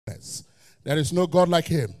faithfulness. There is no God like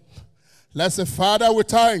him. Let's say, Father, we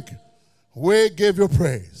thank you. We give you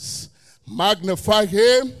praise. Magnify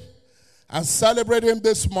him and celebrate him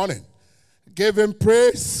this morning. Give him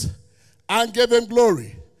praise and give him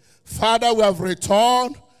glory. Father, we have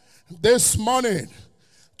returned this morning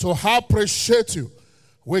to appreciate you.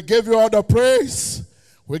 We give you all the praise.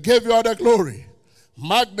 We give you all the glory.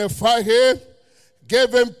 Magnify him.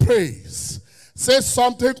 Give him praise. Say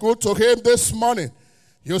something good to him this morning.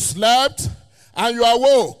 You slept and you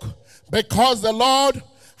awoke because the Lord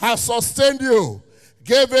has sustained you.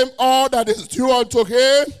 Give him all that is due unto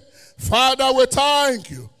him. Father, we thank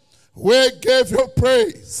you. We give you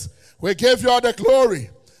praise. We give you all the glory.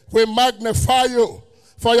 We magnify you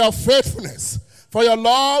for your faithfulness, for your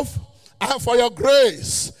love, and for your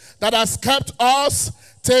grace that has kept us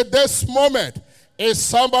till this moment. Is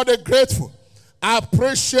somebody grateful?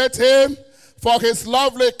 Appreciate him for his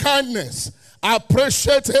lovely kindness.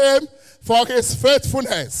 Appreciate him for his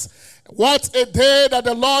faithfulness. What a day that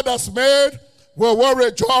the Lord has made. We will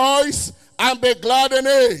rejoice and be glad in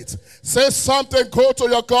it. Say something good to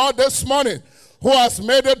your God this morning, who has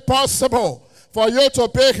made it possible for you to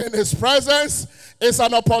be in his presence. It's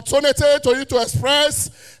an opportunity to you to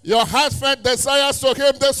express your heartfelt desires to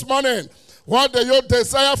him this morning. What do you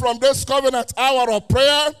desire from this covenant hour of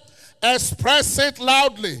prayer? Express it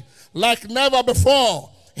loudly like never before.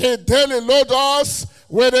 He daily loads us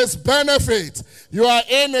with his benefit. You are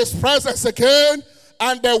in his presence again,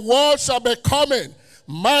 and the word shall be coming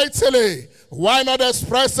mightily. Why not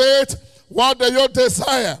express it? What do you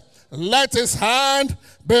desire? Let his hand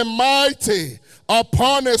be mighty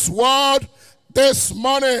upon his word this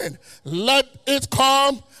morning. Let it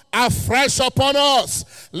come afresh upon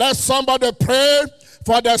us. Let somebody pray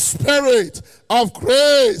for the spirit of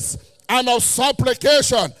grace and of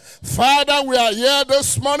supplication. Father, we are here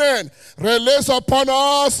this morning. Release upon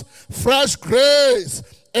us fresh grace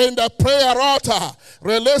in the prayer altar.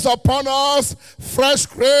 Release upon us fresh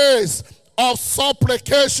grace of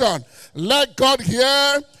supplication. Let God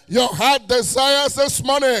hear your heart desires this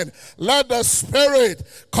morning. Let the Spirit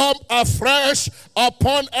come afresh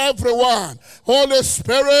upon everyone. Holy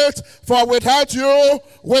Spirit, for without you,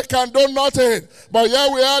 we can do nothing. But here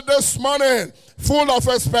we are this morning, full of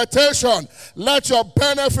expectation. Let your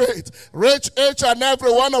benefit reach each and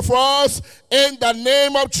every one of us in the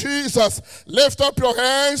name of Jesus. Lift up your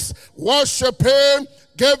hands, worship him,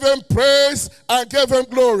 give him praise, and give him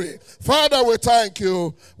glory. Father, we thank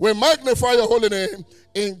you. We magnify your holy name.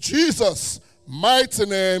 In Jesus' mighty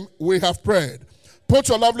name we have prayed. Put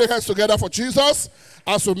your lovely hands together for Jesus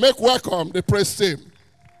as we make welcome the praise team.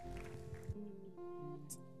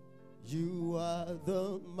 You are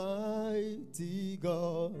the mighty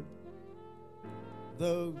God,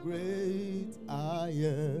 the great I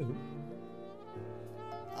am.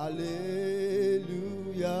 Alleluia,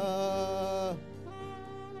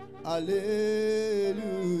 alleluia.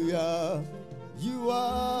 You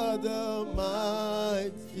are the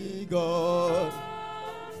mighty God,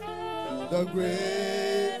 the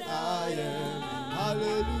great I am.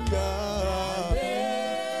 Hallelujah,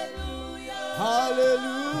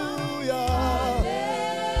 hallelujah,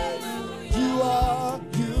 hallelujah.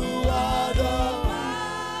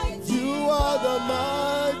 You are the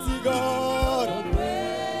mighty God, the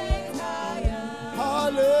great I am.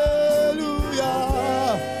 Hallelujah,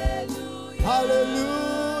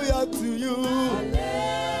 hallelujah to you.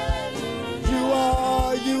 You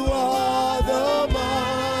are the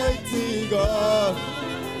mighty God,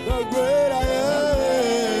 the great I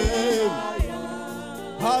am.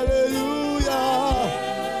 Hallelujah,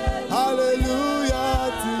 hallelujah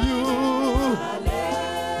to you.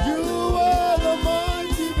 You are the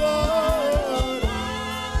mighty God,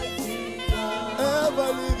 ever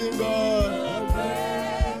living God.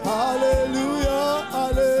 Hallelujah,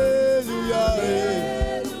 hallelujah,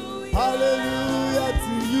 hallelujah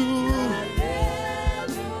to you.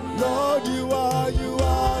 Lord, you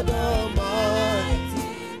are the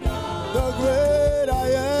mighty God, the great I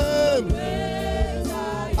am,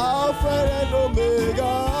 Alpha and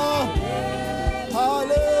Omega.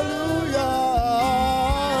 Hallelujah.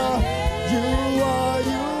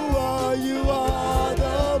 You are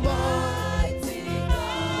the mighty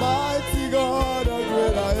God, the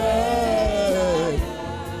great I am.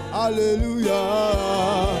 Hallelujah.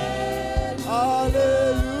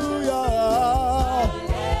 Hallelujah.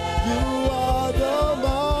 You are the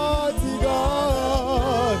mighty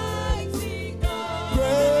God.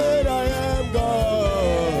 Great I am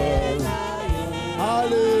God.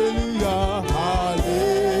 Hallelujah.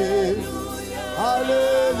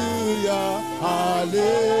 Hallelujah.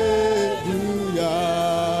 Hallelujah.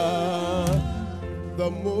 The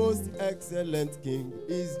most excellent King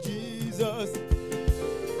is Jesus.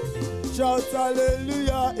 Shout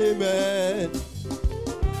hallelujah, amen.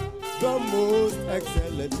 The most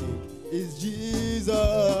excellent King is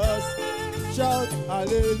Jesus. Shout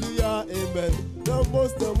hallelujah, amen. The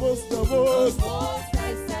most excellent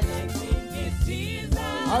King is Jesus.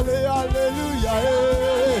 Hallelujah,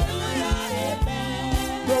 amen.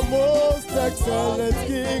 The most excellent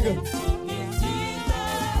King is Jesus.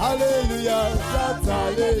 Hallelujah, shout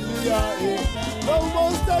hallelujah, the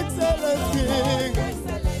most excellent King.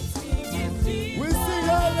 We sing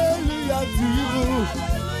hallelujah to you.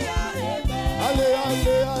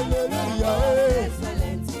 Hallelujah,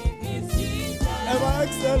 ever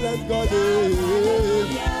excellent God.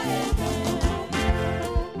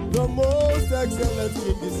 The most excellent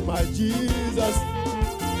King is my Jesus.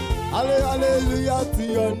 Hallelujah to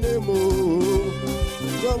your name, oh.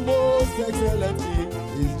 The most excellent King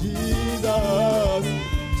is Jesus.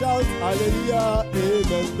 Shout hallelujah,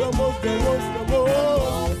 amen. The most excellent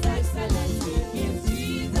King is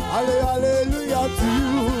Jesus. Hallelujah to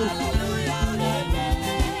you.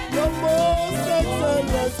 The most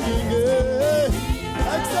excellent King,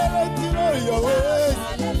 excellent in all your ways.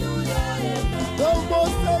 The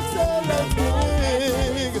most excellent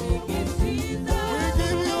King, we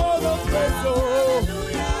give you all the praise, oh.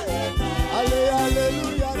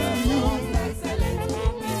 Hallelujah to you.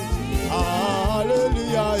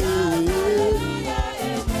 Hallelujah,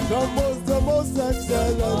 the most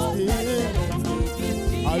excellent King.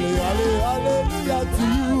 Hallelujah to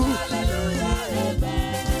you.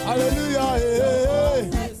 Hallelujah,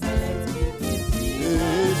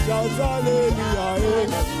 shout hallelujah,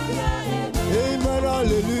 amen,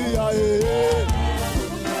 hallelujah,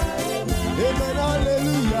 amen,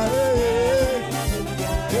 hallelujah,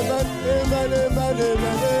 amen,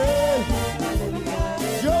 amen.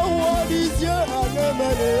 Your word is here, and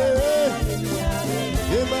amen,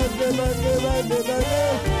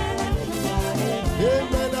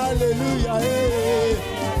 amen, hallelujah,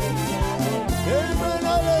 amen,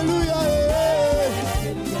 hallelujah.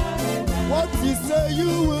 What you say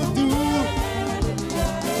you will do,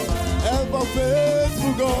 ever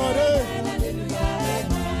faithful God,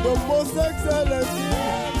 the most excellent King.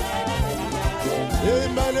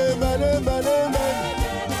 Amen, amen, amen, amen.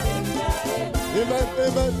 Amen,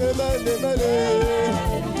 amen, amen, amen.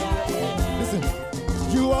 Listen,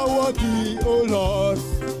 you are worthy, oh Lord.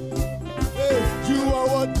 Hey, you are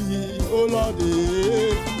worthy, oh Lord.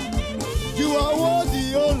 You are worthy,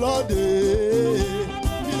 oh Lord.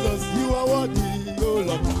 Jesus, you are worthy, oh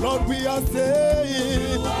Lord. Lord, we are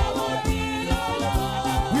saying,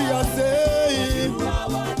 we are saying,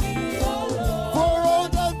 for all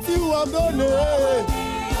that you have done,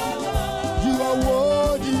 you are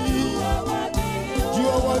worthy. You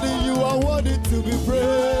are worthy, you are worthy to be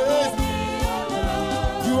praised.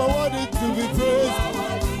 You are worthy to be praised.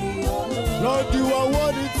 Lord, you are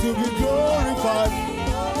worthy to be glorified.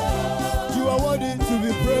 You are worthy to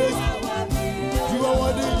be praised. You are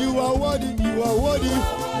worthy, you are worthy, you are worthy.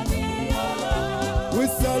 We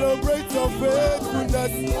celebrate your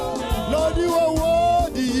faithfulness. Lord, you are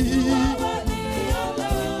worthy.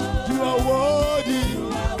 You are worthy.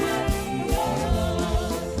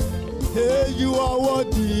 Hey, you are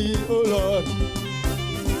worthy, oh Lord.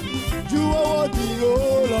 You are worthy,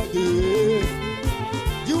 oh Lord.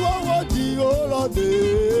 You are worthy, oh Lord.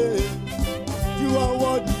 You are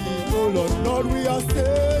worthy, oh Lord. Lord, we are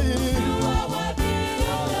saying,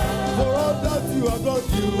 for all that you have done,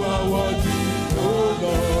 you are worthy, oh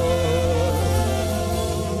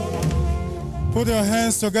Lord. Put your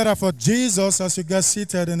hands together for Jesus as you get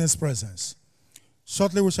seated in his presence.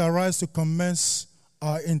 Shortly we shall rise to commence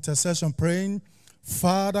our intercession praying.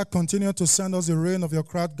 Father, continue to send us the rain of your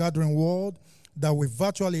crowd gathering word that we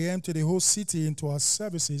virtually empty the whole city into our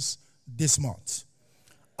services this month.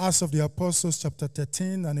 Acts of the Apostles chapter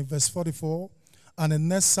 13 and in verse 44, and the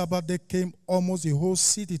next Sabbath day came almost the whole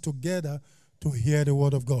city together to hear the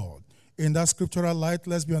word of God. In that scriptural light,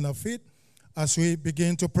 let's be on our feet as we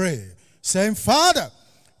begin to pray, saying, Father,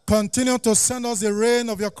 continue to send us the rain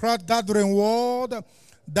of your crowd gathering word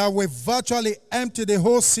that we virtually empty the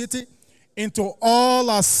whole city into all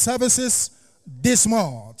our services this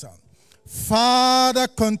month. Father,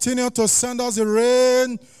 continue to send us the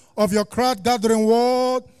rain of your crowd gathering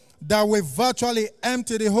word that we virtually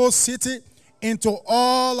empty the whole city into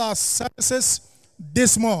all our services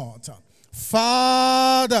this month.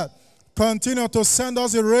 Father, continue to send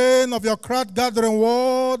us the rain of your crowd gathering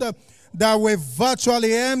word that we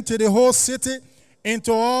virtually empty the whole city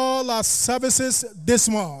into all our services this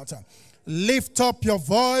month. Lift up your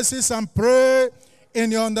voices and pray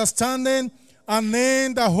in your understanding and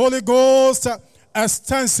name the Holy Ghost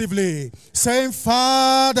extensively, saying,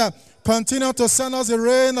 Father, continue to send us the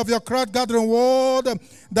rain of your crowd gathering word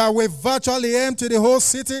that we virtually empty the whole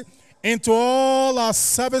city into all our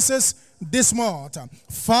services this month.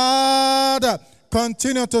 Father,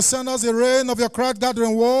 continue to send us the rain of your crowd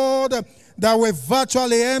gathering word that we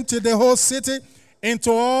virtually empty the whole city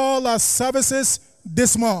into all our services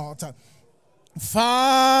this month.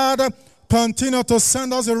 Father, continue to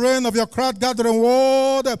send us the rain of your crowd gathering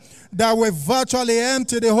word that we virtually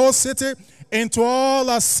empty the whole city into all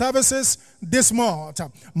our services this month.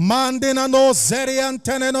 Mandinano zerian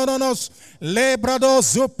tenenonos, lebrado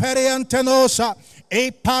zuperian tenosha,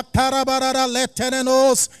 epakarabarara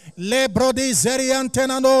letenenos, lebrodi zerian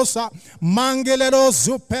tenanosa, mangelero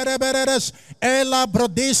zuperebereres, ela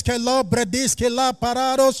brodiske lo brediske la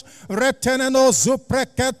parados, reteneno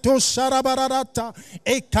zupreketu sharabarata,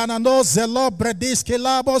 ekanano zelo brediske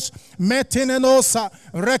labos, metinenosa,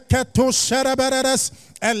 reketu sharabereres,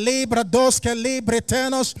 el libra dos que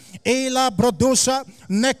libritenos y la produsa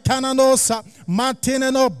necanosa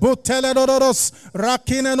mantineno buteleros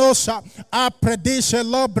rakinenosa a predisce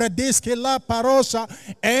lo predisque la parosa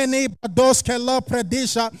eni dos que lo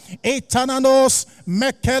predisha etananos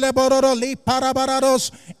mekelebororo li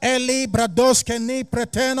parabarados el libra dos que ni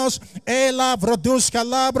pretenos e la produsca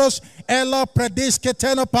labros e lo predisque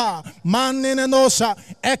tenopa maninenosa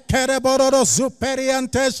e kerebororo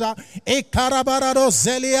superiantesa e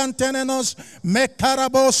carabarados Eliantenenos,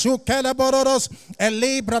 mecarabos, ukelebororos,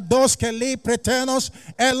 elibra dos que li pretenos,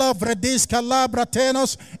 elovredisca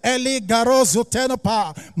labratenos, eligaros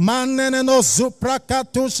utenopa, manenenos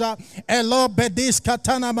zupracatusha, elobedisca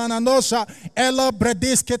tanamananosa,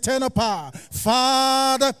 elobredisca tenopa.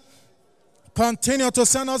 Father, continue to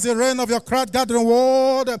send us the rain of your crowd gathering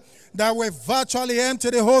word that we virtually empty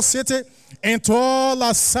the whole city into all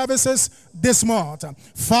our services this month.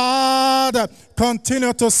 Father,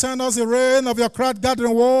 continue to send us the rain of your crowd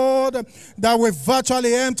gathering word that we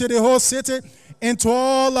virtually empty the whole city into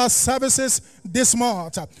all our services this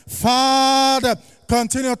month. Father,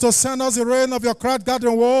 continue to send us the rain of your crowd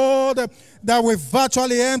gathering word that we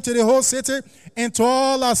virtually empty the whole city into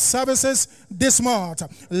all our services this month.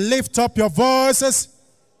 Lift up your voices.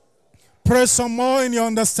 Pray some more in your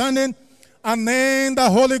understanding. And name the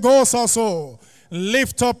Holy Ghost also.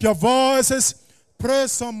 Lift up your voices. Pray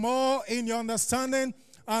some more in your understanding.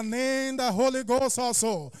 And name the Holy Ghost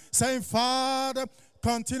also. Saying, Father,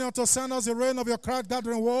 continue to send us the rain of your crowd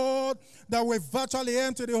gathering word that we virtually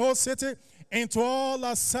empty the whole city into all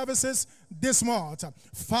our services this month.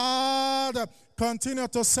 Father, continue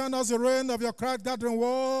to send us the rain of your crowd gathering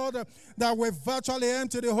word that we virtually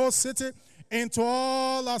empty the whole city into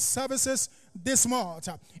all our services this month.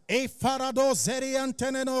 E farado zerian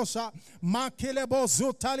tenenosa, makilebo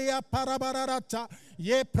zutalia parabarata,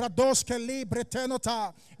 ye pradoske libre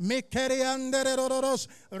tenota, mikeriandereroros,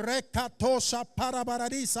 recatosha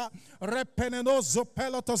parabaradisa, repenenoso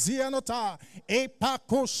pelotozianota, e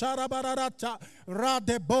paco sharabarata,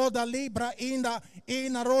 radeboda libra inda,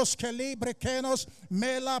 inaroske libre kenos,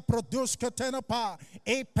 mela produske tenopa,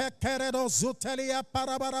 e pekeredo zutelia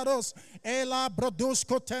parabarados, e la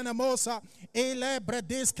produsco tenemosa, e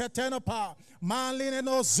lebredisque tenopa,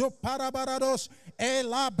 malineno zuparabarados, e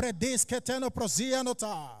labredisque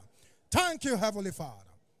tenoprosianota. Thank you, Heavenly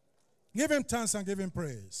Father. Give him thanks and give him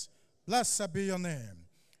praise. Blessed be your name.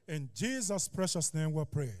 In Jesus' precious name we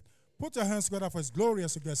pray. Put your hands together for his glory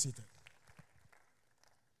as you get seated.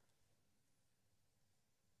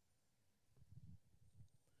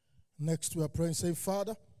 Next we are praying, saying,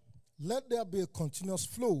 Father, let there be a continuous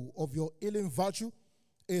flow of your healing virtue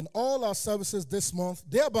in all our services this month,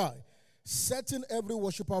 thereby setting every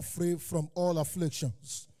worshiper free from all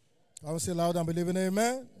afflictions. I will say loud and believe in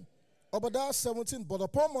amen. Obadiah 17, but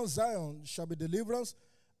upon Mount Zion shall be deliverance,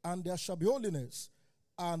 and there shall be holiness,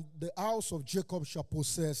 and the house of Jacob shall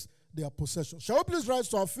possess their possession. Shall we please rise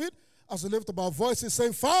to our feet as we lift up our voices,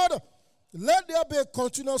 saying, Father, let there be a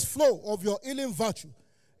continuous flow of your healing virtue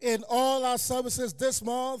in all our services this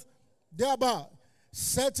month, thereby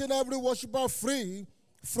setting every worshiper free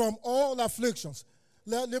from all afflictions.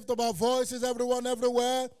 Let's lift up our voices, everyone,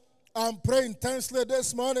 everywhere, and pray intensely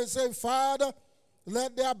this morning, saying, Father,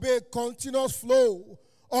 let there be a continuous flow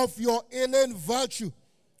of your healing virtue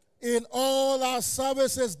in all our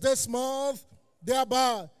services this month,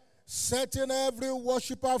 thereby setting every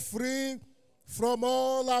worshiper free from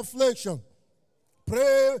all affliction.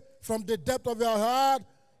 Pray from the depth of your heart.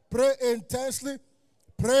 Pray intensely.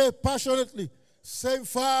 Pray passionately. Say,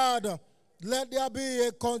 Father, let there be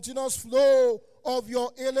a continuous flow of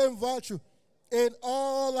your healing virtue in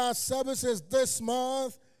all our services this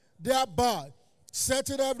month, thereby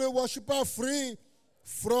setting every worshiper free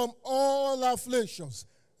from all afflictions.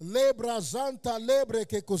 Lebra zanta lebre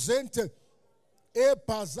que cozente, e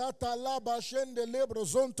pazata laba shende lebro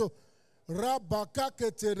zonto,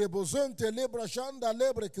 rabakake te rebozonte lebra shanda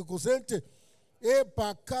lebre que cozente, e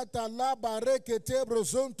pakata laba reke tebro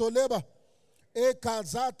zonto leba, e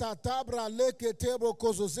kazata tabra leke tebro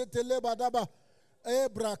kozozete leba daba, e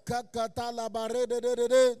brakakata laba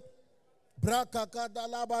de brakakata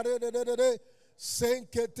laba de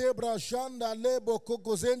senkete brashanda lebo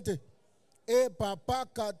kokozente, e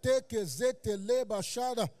papaka teke zete leba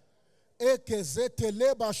shada, e kezete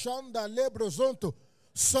leba shanda lebro zonto.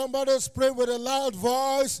 Somebody's praying with a loud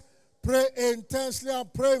voice. Pray intensely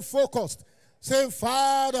and pray focused. Saying,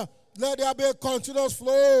 Father, let there be a continuous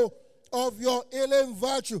flow of your healing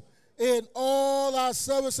virtue in all our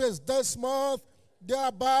services this month,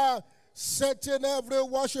 thereby setting every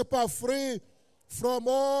worshiper free from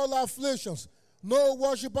all afflictions. No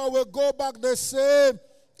worshiper will go back the same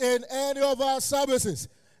in any of our services.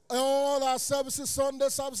 All our services, Sunday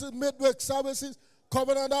services, midweek services,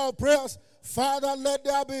 covenant hour prayers. Father, let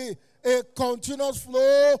there be a continuous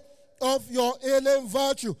flow of your healing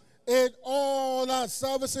virtue in all our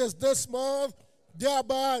services this month,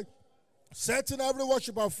 thereby setting every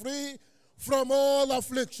worshiper free from all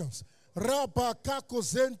afflictions. Rabba kako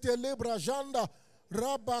zente libra janda,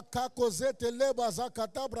 rabba kako zete leba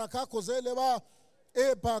zakatabra kako zeleba,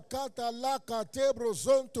 e bakata laka tebro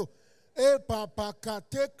zonto, e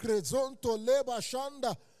papakate krezonto leba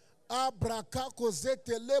shanda, abrakako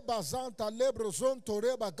zete leba zanta lebro zonto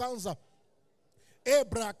reba ganza, e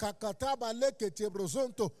brakakataba leke tebro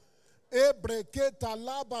zonto, e breketa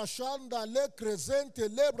laba shanda le krezente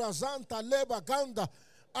lebra zanta leba ganda,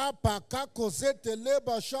 apakako zete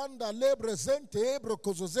leba shanda lebre zente ebro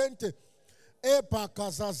kozozente, e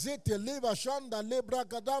pakazazete leba shanda lebra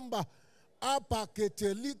gadamba,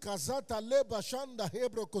 apakete likazata leba shanda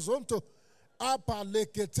hebro kozonto, apa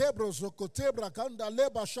leketebro zokotebra kanda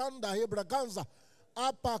leba shanda hebra ganza,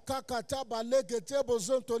 apa kakataba leketebo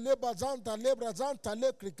zonto leba zanta lebra zanta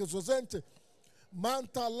lekrikezozente,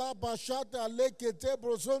 manta laba shata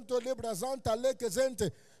leketebro zonto lebra zanta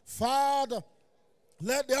lekezente. Father,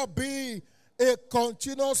 let there be a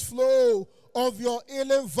continuous flow of your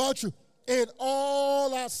healing virtue in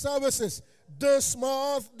all our services this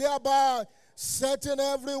month, thereby setting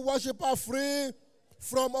every worshiper free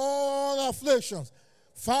from all afflictions.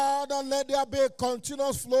 Father, let there be a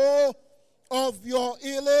continuous flow of your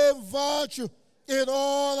healing virtue in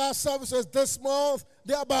all our services this month,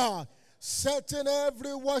 thereby setting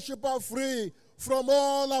every worshiper free from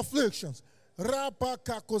all afflictions. Rapa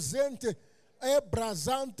kakozente,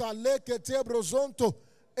 ebrazanta lekete brozonto,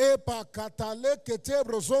 epa katalekete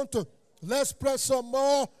brozonto. Let's pray some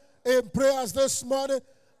more in prayers this morning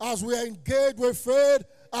as we engage with faith,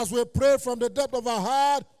 as we pray from the depth of our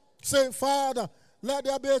heart, saying, Father, let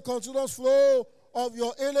there be a continuous flow of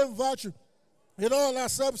your healing virtue in all our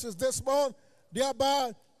services this month,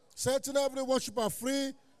 thereby setting every worshiper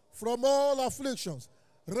free from all afflictions.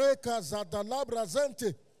 Reka zadalabra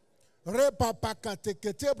zente, repa pakate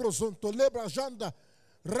ketebro zonto lebra janda,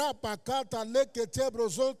 rapa kata leketebro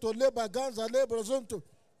zonto leba ganza lebra zonto,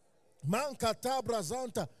 mankata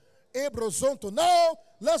brazanta, ebro zonto. Now,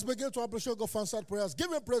 let's begin to appreciate God for answered prayers.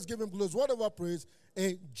 Give him praise, give him glory, whatever praise,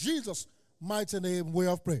 in Jesus' mighty name we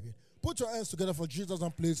have prayed. Put your hands together for Jesus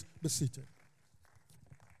and please be seated.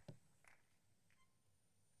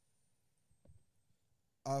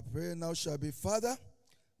 Our prayer now shall be, Father,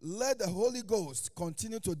 let the Holy Ghost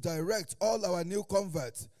continue to direct all our new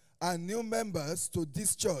converts and new members to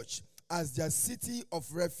this church as their city of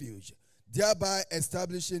refuge, thereby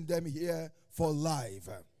establishing them here for life.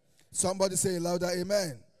 Somebody say louder,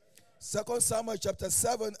 amen. 2 Samuel chapter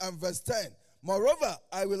 7 and verse 10. Moreover,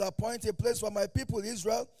 I will appoint a place for my people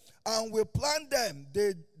Israel, and will plant them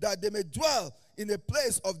that they may dwell in a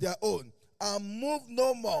place of their own, and move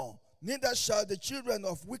no more. Neither shall the children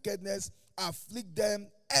of wickedness afflict them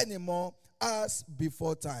anymore as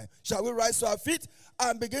before time. Shall we rise to our feet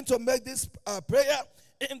and begin to make this prayer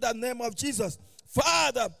in the name of Jesus?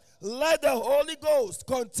 Father, let the Holy Ghost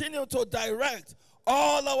continue to direct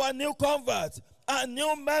all our new converts and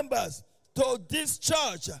new members to this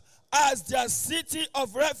church as their city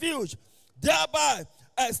of refuge, thereby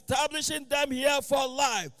establishing them here for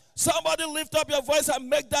life. Somebody lift up your voice and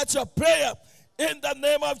make that your prayer in the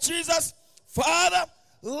name of Jesus. Father,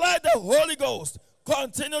 let the Holy Ghost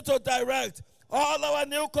continue to direct all our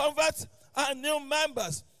new converts and new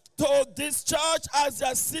members to this church as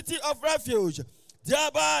their city of refuge,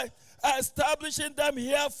 thereby establishing them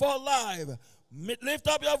here for life. Lift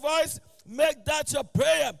up your voice, make that your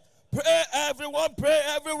prayer. Pray, everyone. Pray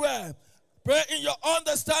everywhere. Pray in your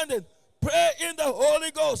understanding. Pray in the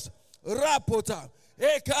Holy Ghost. Rapota.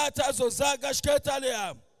 Ekata zozaga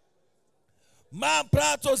shketalia. Man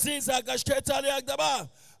prato ziza gashketalia gdaba.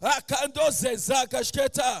 Akando zezaga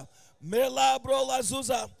shketa. Melabro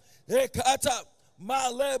lazuza. Ekata.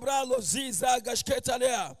 Malebra lo ziza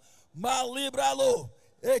gashketalia. Malibra lo.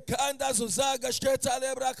 Ekanda zuza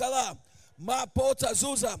gashketalia brakala. Mapota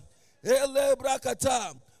zuza. Elebra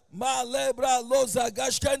kata. Malebra loza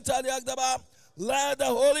gashkentalia gdaba. Let the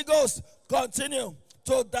Holy Ghost continue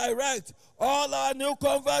to direct all our new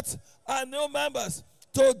converts and new members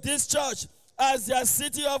to this church as their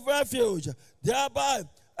city of refuge, thereby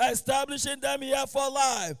establishing them here for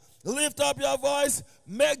life. Lift up your voice.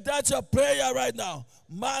 Make that your prayer right now.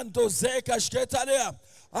 Mando zeka shketalia.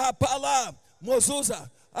 Apala mozuza.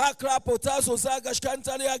 Akra potazo zaga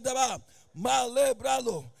shkentalia gdaba.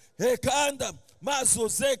 Malebralo. Ekanda.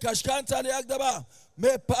 Mazuzeka shkentalia gdaba.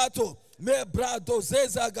 Me pato. Me brado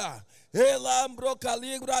zezaga. Elambro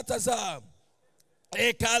kaligrataza.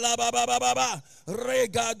 Ekala baba baba.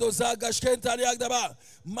 Regado zaga shkentalia gdaba.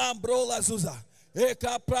 Mambro lazuza.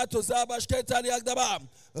 Eka prato zaba shkentalia gdaba.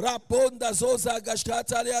 Raponda zoza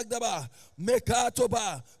gashkatalia gdaba.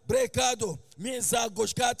 Mekatoba. Brekado. Miza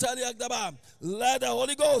goshkatalia gdaba. Let the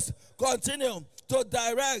Holy Ghost continue to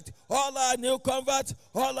direct all our new converts,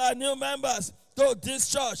 all our new members to this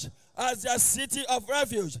church as their city of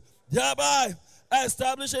refuge, thereby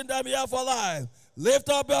establishing them here for life. Lift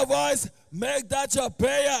up your voice. Make that your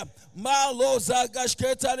prayer. Malo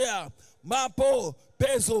zagashketalia. Mapo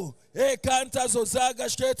peso. Ekanta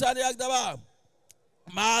zozagashketalia gdaba.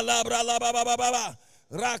 Malabra la baba baba.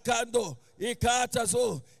 Rakando.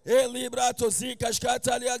 Ikatazo. Elibrato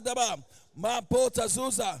zikashketalia gdaba. Mapota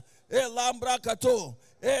zuza. Elambra kato.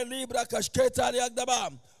 Elibra kashketalia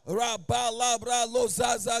gdaba. Rabalabra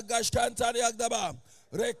lozaza gashkentalia gdaba.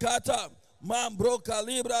 Rekata. Mambroka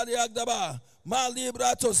libra liagdaba.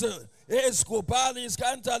 Malibra tose. Escopali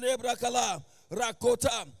scanta lebra kala.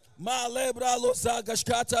 Rakota. Malebra lozaga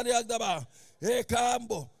shkata liagdaba.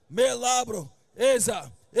 Ekambo. Melabro.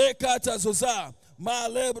 Eza. Ekata zuza.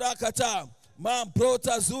 Malebra kata.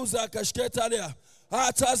 Mamprota zuza kashketalia.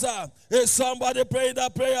 Ataza. Is somebody praying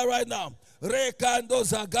that prayer right now? Rekando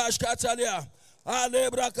zagash katalia.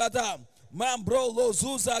 Alebra kata. Mambro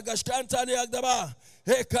lozuza gashkantalia gdaba.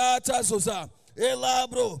 Ekata zuza.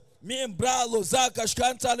 Elabro. Mimbra lozaka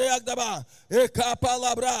shkantalia gdaba.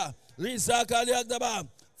 Ekapalabra. Lizaka liagdaba.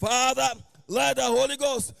 Father, let the Holy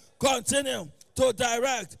Ghost continue to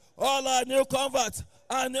direct all our new converts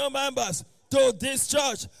and new members to this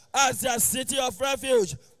church as their city of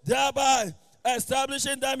refuge, thereby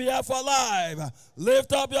establishing them here for life.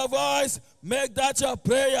 Lift up your voice. Make that your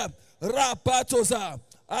prayer. Rapatoza.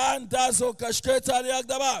 Andazo kashketa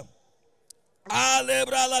liagdaba.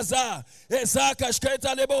 Alebra laza. Eza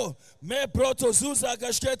kashketa lebo. Me protozuza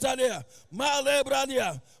kashketa lia. Malebra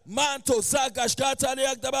lia. Manto zakashkata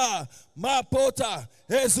liagdaba. Mapota.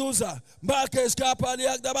 Ezuza. Makeshkapa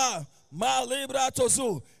liagdaba. Malibra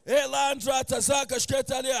tozu. Elandra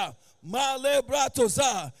tazakashketa lia. Malebra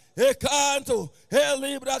toza. Ekanto.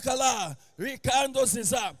 Elibra kala. Rikando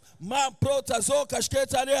ziza. Mamprota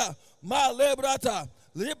zokashketa lia. Malebrata.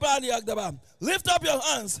 Libra liagdaba. Lift up your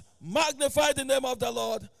hands. Magnify the name of the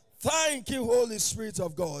Lord. Thank you, Holy Spirit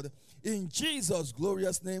of God. In Jesus'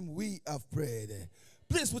 glorious name we have prayed.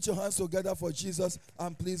 Please put your hands together for Jesus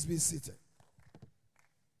and please be seated.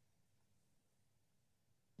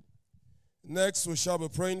 Next, we shall be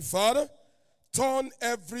praying, Father, turn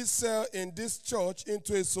every cell in this church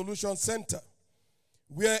into a solution center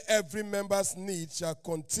where every member's need shall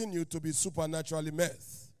continue to be supernaturally met.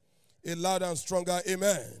 A loud and stronger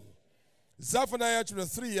amen. Zephaniah chapter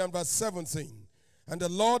 3 and verse 17. And the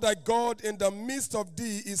Lord thy God in the midst of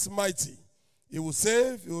thee is mighty. He will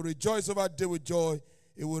save, he will rejoice over thee with joy.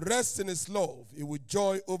 He will rest in his love. He will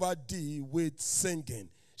joy over thee with singing.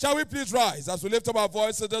 Shall we please rise as we lift up our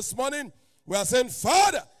voices this morning? We are saying,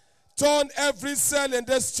 Father, turn every cell in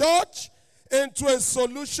this church into a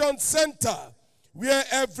solution center where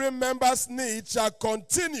every member's need shall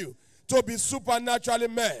continue to be supernaturally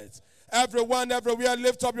met. Everyone, everywhere,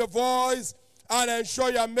 lift up your voice and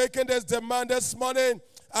ensure you are making this demand this morning.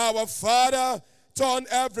 Our Father, turn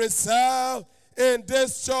every cell in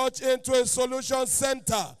this church into a solution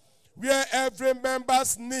center where every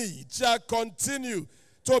member's need shall continue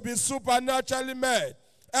to be supernaturally met.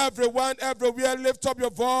 Everyone, everywhere, lift up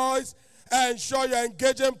your voice and ensure you're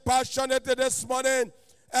engaging passionately this morning.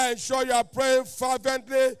 Ensure you are praying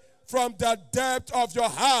fervently from the depth of your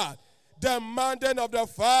heart, demanding of the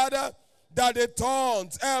Father that He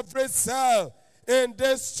turns every cell in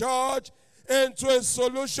this church into a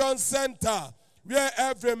solution center where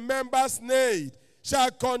every member's need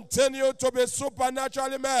shall continue to be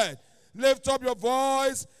supernaturally met. Lift up your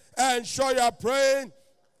voice and show you are praying,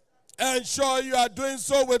 and show you are doing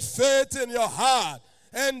so with faith in your heart.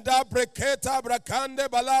 And breketa brakande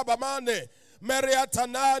balabamane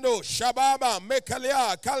meriatanano shababa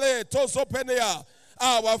mekalia kale tozopenia.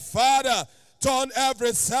 Our Father, turn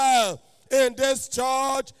every cell in this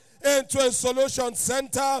church into a solution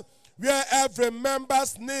center where every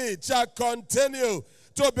member's need shall continue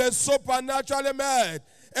to be supernaturally met.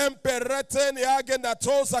 Emperete niagena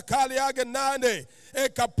tosa kali agenane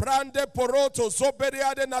ekaprande poroto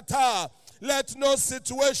zoberiade nata. Let no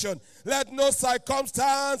situation, let no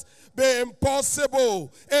circumstance be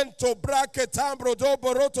impossible. Into bracketambro do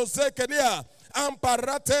boroto zekenia.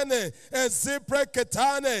 Amparatene ezipre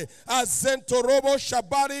ketane azentorobo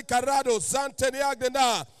shabari karado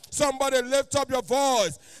santeniagena. Somebody lift up your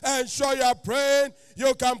voice and show you are praying.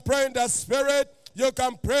 You can pray in the spirit. You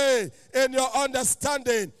can pray in your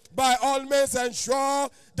understanding. By all means, ensure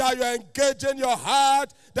that you are engaging your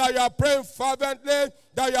heart, that you are praying fervently,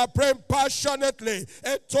 that you are praying passionately.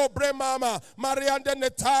 Etobre mama, Mariande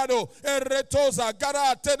Netano, Eretosa,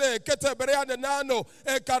 Garatene, Ketebriande Nano,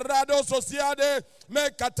 Ecarado Sociade, Me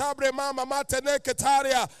Catabre mama, Matene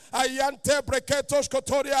Ketaria, Ayante Breketos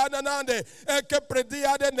Cotoria Nanande,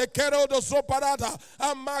 Ekeprediade Nekero do Soparata,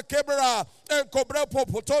 Amakebra, and Cobrepo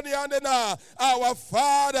Potonianena. Our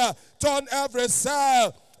Father, turn every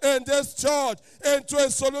cell in this church into a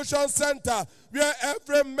solution center where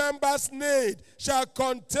every member's need shall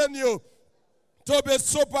continue to be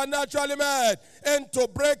supernaturally met. And to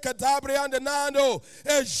break Catabri and the Nano,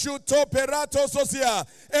 and Shuto Perato Socia,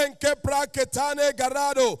 and Kepra Ketane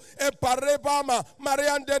Garado, and Parebama,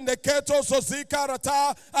 Mariande Neketo Sosika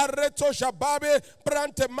Rata, Areto Shababe,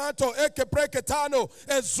 Brantemato, Eke Preketano,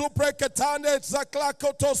 and Supre Ketane,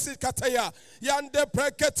 Zaklako Tosikataya, Yande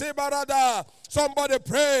Preketi Barada. Somebody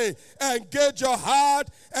pray, engage your heart,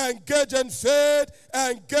 engage in faith,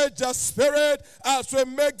 engage your spirit as we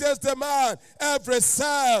make this demand. Every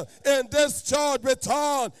cell in this church be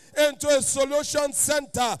turned into a solution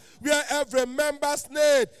center where every member's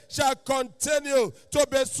need shall continue to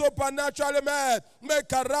be supernaturally met.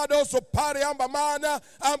 Mekarado supari ambamana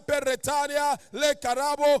amperetania le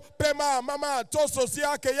karabo pema mama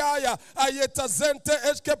tososia keyaya ayetazente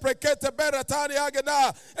eske prekete beretania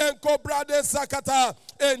agena enkobrade sakata.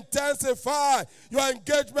 Intensify your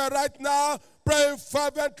engagement right now, praying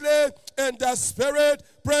fervently in the spirit,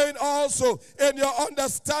 praying also in your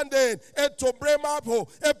understanding. And to bring up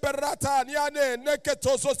eperata niane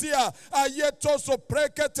neketososia ayetoso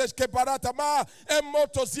preketes keparatama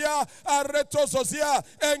emotosia aretososia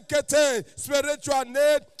enkete spiritual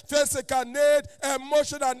need, physical need,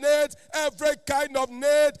 emotional need, every kind of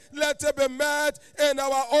need, let it be met in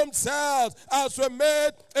our own selves as we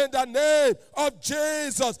made in the name of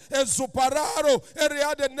Jesus. And Supararo,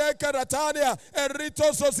 Eriade Nekeratania,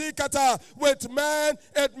 Erito Sozikata. With man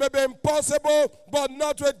it may be impossible, but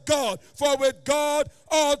not with God. For with God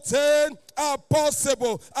all things are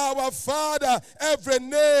possible. Our Father, every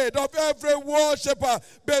need of every worshiper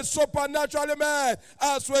be supernaturally met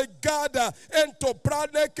as we gather into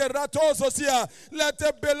Prane Keratososia. Let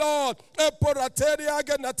it be, Lord, Eporateria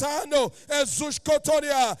Genatano,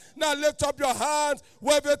 Ezushkotonia. Now lift up your hands,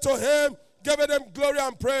 wave it to him, giving him glory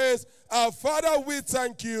and praise. Our Father, we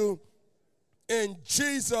thank you. In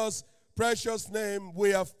Jesus' precious name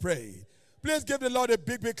we have prayed. Please give the Lord a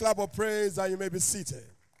big, big clap of praise, and you may be seated.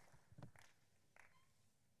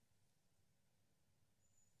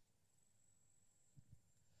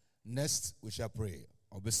 Next, we shall pray.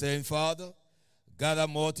 I'll be saying, Father, gather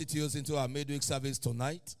multitudes into our midweek service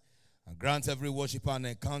tonight and grant every worshiper an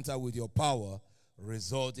encounter with your power,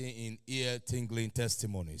 resulting in ear-tingling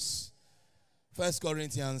testimonies. 1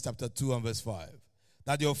 Corinthians chapter 2 and verse 5.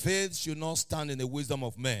 That your faith should not stand in the wisdom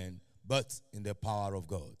of men, but in the power of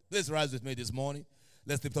God. Please rise with me this morning.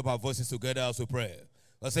 Let's lift up our voices together as we pray.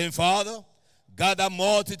 We're saying, Father, gather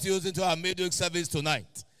multitudes into our midweek service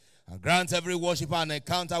tonight and grant every worshiper an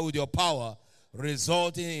encounter with your power,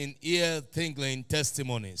 resulting in ear-tingling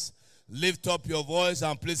testimonies. Lift up your voice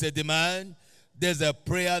and place a demand. There's a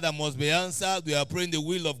prayer that must be answered. We are praying the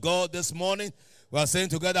will of God this morning. We are saying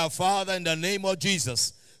together, Father, in the name of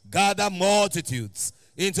Jesus, gather multitudes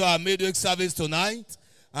into our midweek service tonight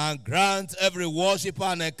and grant every worshiper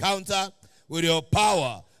an encounter with your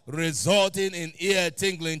power, resulting in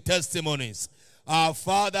ear-tingling testimonies. Our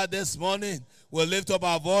Father, this morning, we'll lift up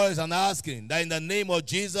our voice and asking that in the name of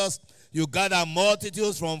Jesus, you gather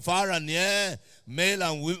multitudes from far and near, male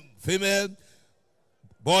and female,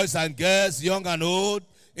 boys and girls, young and old,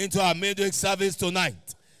 into our midweek service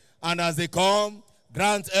tonight. And as they come,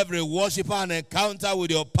 grant every worshiper an encounter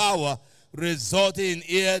with your power, resulting in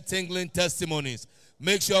ear-tingling testimonies.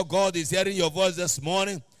 Make sure God is hearing your voice this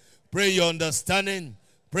morning. Pray your understanding.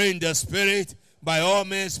 Pray in the Spirit. By all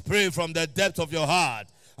means, pray from the depth of your heart.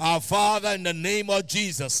 Our Father, in the name of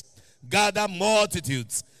Jesus, gather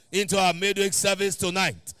multitudes into our midweek service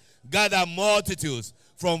tonight. Gather multitudes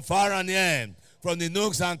from far and near, from the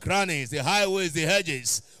nooks and crannies, the highways, the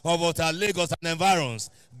hedges of outer Lagos and environs.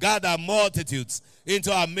 Gather multitudes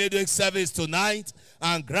into our midweek service tonight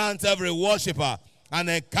and grant every worshiper an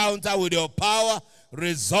encounter with your power,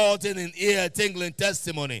 resulting in ear-tingling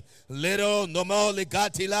testimony. Little nomo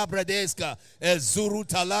ligatila bredeska, ezuru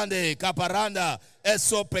talande kaparanda,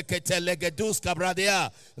 eso preketelegeduska bradea,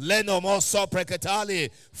 lenomo so preketali.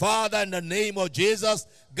 Father, in the name of Jesus,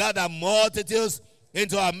 gather multitudes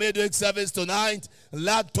into our midweek service tonight.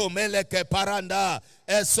 La tomeleke paranda,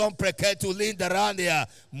 eson preketu lindarandia.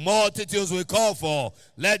 Multitudes we call for.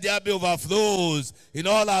 Let there be overflows in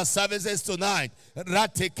all our services tonight.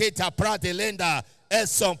 Ratiketa pratelenda,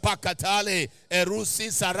 eson pakatale, erusi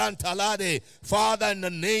sarantalade. Father, in the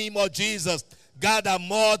name of Jesus, gather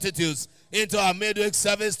multitudes into our midweek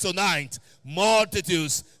service tonight.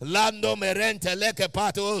 Multitudes, lando merente leke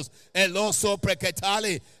patos, eloso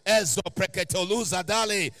preketali, ezo preketoluza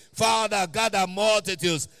dali. Father, gather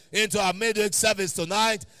multitudes into our midweek service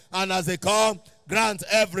tonight, and as they come, grant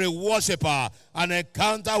every worshiper an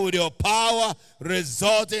encounter with your power,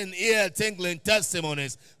 resulting in ear-tingling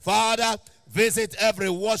testimonies. Father, visit every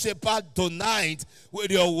worshiper tonight with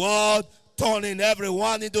your word, turning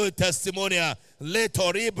everyone into a testimonial.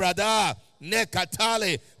 Letori brada.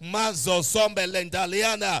 Nekatale, Manzo, Sombe,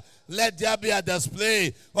 Lendaliana. Let there be a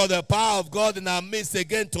display of the power of God in our midst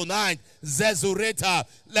again tonight. Zezureta,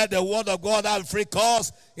 let the word of God have free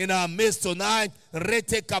course in our midst tonight.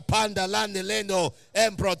 Rete kapanda landilendo,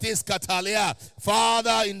 emprotis katalia.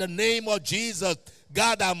 Father, in the name of Jesus,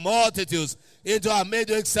 gather multitudes into our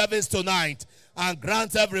midweek service tonight and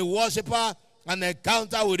grant every worshiper an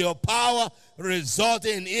encounter with your power,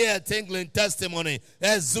 resulting in ear-tingling testimony.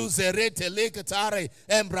 Ezuzerete likatare,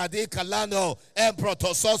 embradi kalando,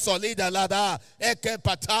 emprotososo lida lada, eke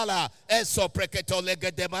patala, eso preketo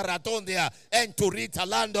lege de maratondia, enturita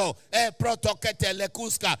lando, protokete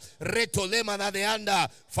lekuska, retolema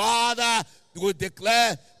nadeanda. Father, we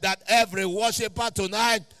declare that every worshiper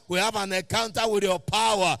tonight will have an encounter with your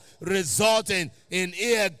power, resulting in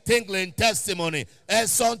ear-tingling testimony.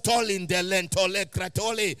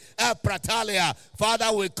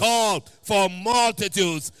 Father, we call for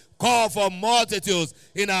multitudes. Call for multitudes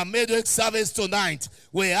in our midweek service tonight.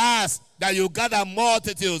 We ask that you gather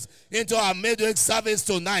multitudes into our midweek service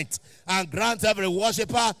tonight and grant every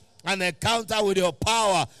worshiper an encounter with your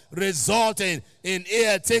power, resulting in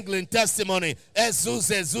ear-tingling testimony.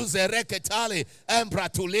 Ezuze reketali,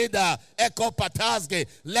 empratulida, ekopatazge.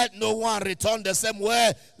 Let no one return the same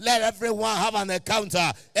way. Let everyone have an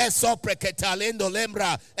encounter. Eso preketalindo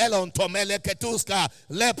lembra, elontomele ketuska,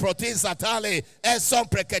 leprotisatali, eso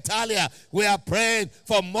preketalia. We are praying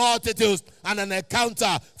for multitudes and an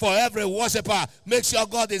encounter for every worshiper. Make sure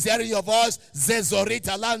God is hearing your voice.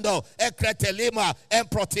 Zezorita lando, ekretelima,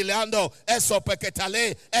 emprotilando, eso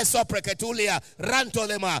preketale, eso preketulia.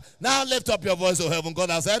 Rantolema. Now lift up your voice, O heaven. God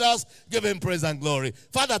has heard us. Give him praise and glory.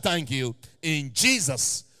 Father, thank you. In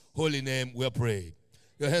Jesus' holy name we pray.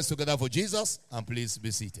 Your hands together for Jesus, and please be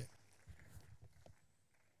seated.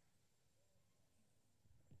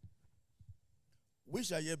 We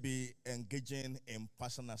shall yet be engaging in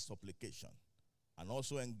personal supplication and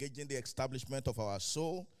also engaging the establishment of our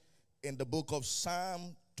soul in the book of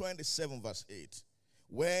Psalm 27 verse 8.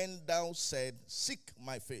 When thou said, seek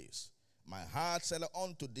my face, my heart said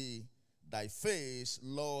unto thee, thy face,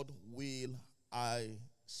 Lord, will I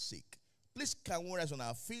seek. Please can we rise on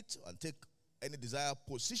our feet and take any desired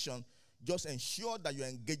position? Just ensure that you're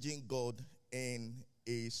engaging God in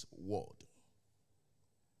his word.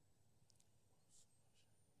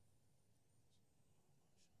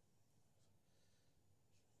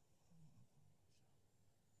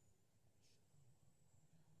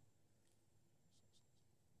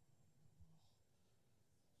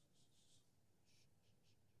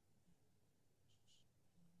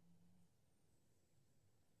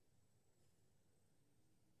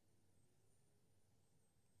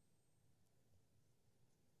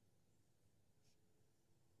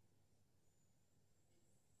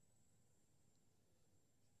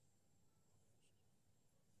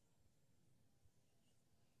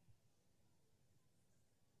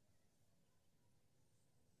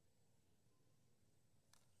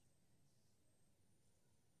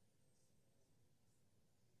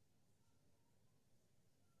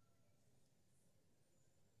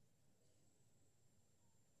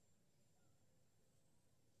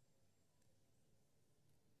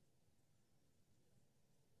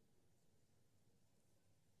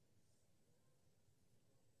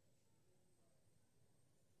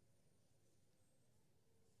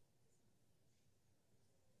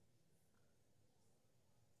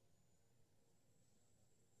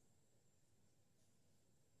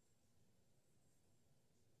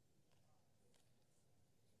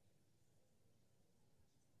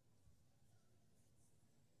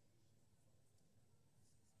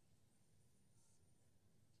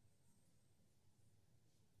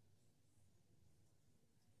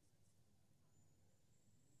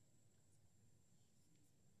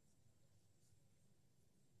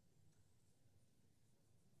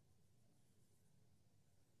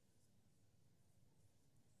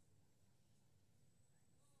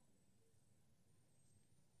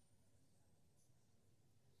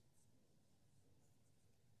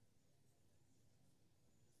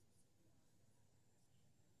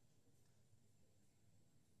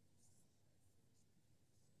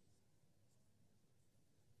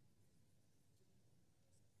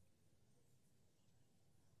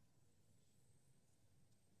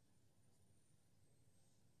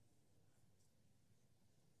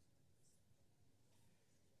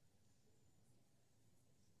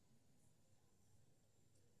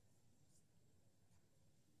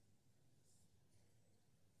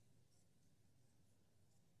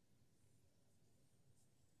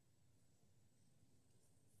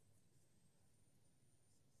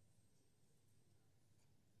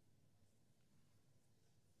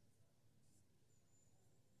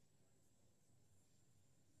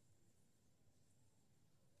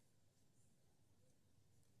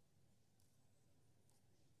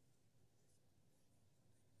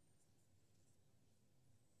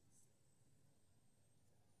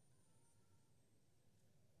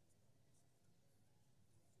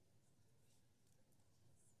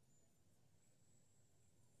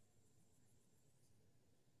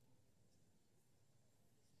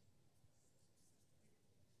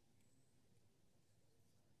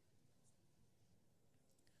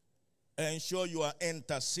 Ensure you are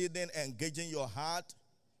interceding, engaging your heart,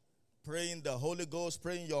 praying the Holy Ghost,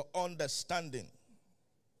 praying your understanding.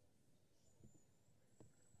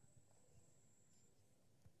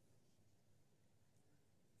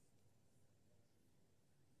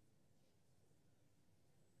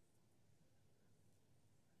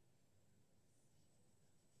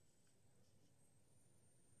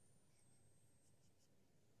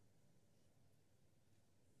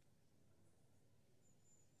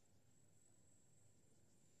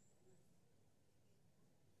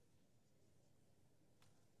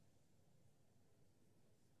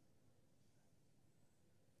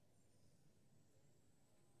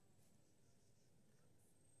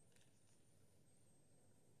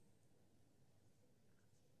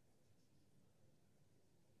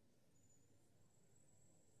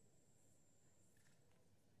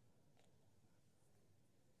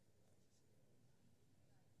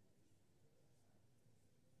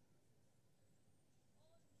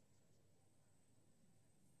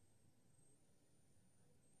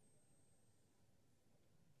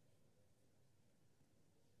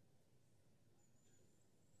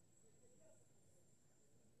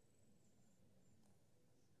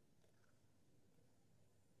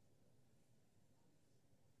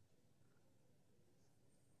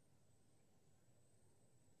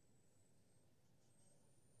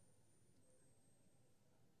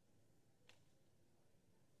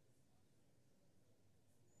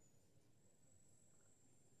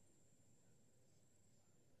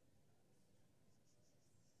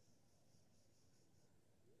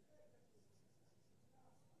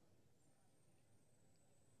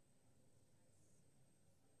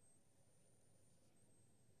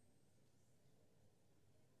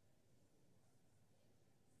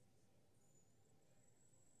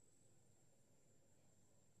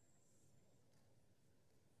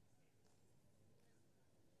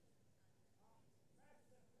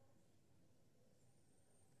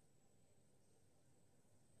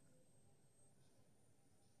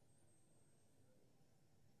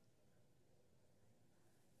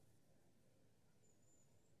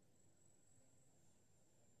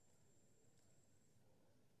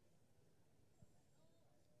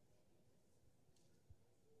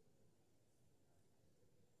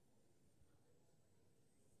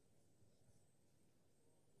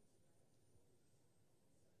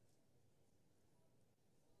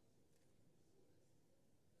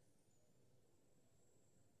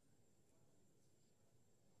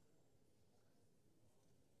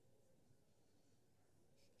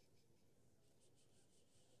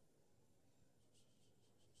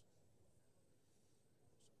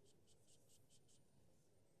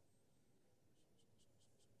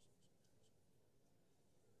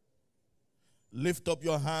 Lift up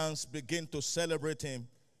your hands, begin to celebrate him.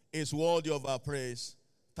 He's worthy of our praise.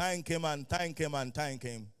 Thank him and thank him and thank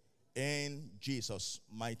him. In Jesus'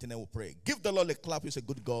 mighty name we pray. Give the Lord a clap. He's a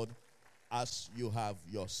good God as you have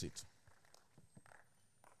your seat.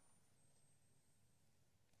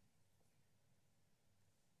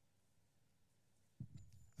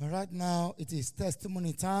 Right now, it is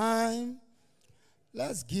testimony time.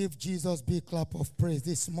 Let's give Jesus a big clap of praise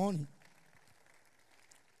this morning.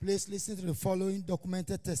 Please listen to the following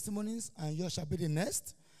documented testimonies, and yours shall be the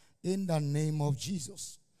next, in the name of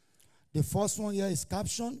Jesus. The first one here is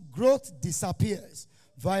captioned, Growth Disappears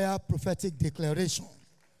via Prophetic Declaration.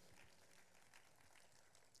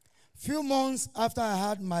 Few months after I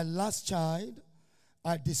had my last child,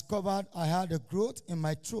 I discovered I had a growth in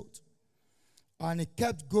my throat, and it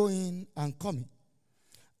kept going and coming.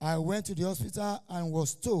 I went to the hospital and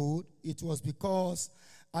was told it was because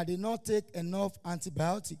I did not take enough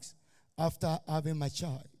antibiotics after having my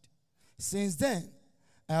child. Since then,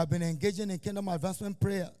 I have been engaging in kingdom advancement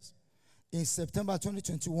prayers. In September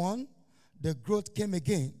 2021, the growth came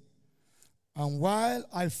again. And while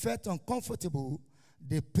I felt uncomfortable,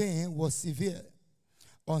 the pain was severe.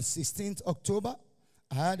 On 16th October,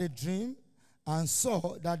 I had a dream and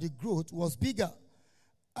saw that the growth was bigger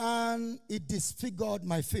and it disfigured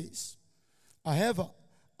my face. However,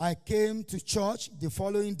 I came to church the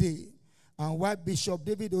following day, and while Bishop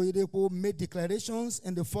David Oyedepo made declarations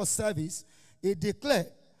in the first service, he declared,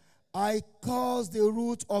 I caused the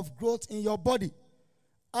root of growth in your body.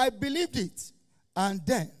 I believed it, and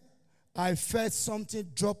then I felt something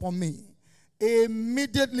drop on me.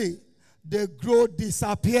 Immediately, the growth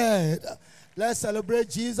disappeared. Let's celebrate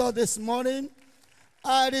Jesus this morning.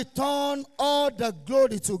 I return all the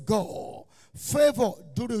glory to God. Favor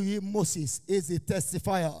during Moses is a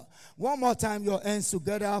testifier. One more time, your hands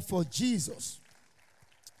together for Jesus.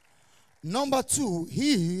 Number 2,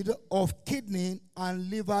 healed of kidney and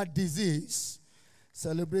liver disease.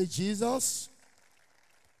 Celebrate Jesus.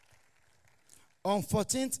 On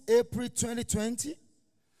 14th April 2020,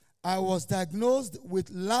 I was diagnosed with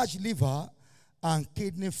large liver and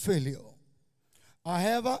kidney failure.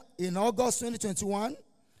 However, in August 2021,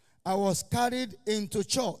 I was carried into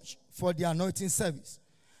church for the anointing service.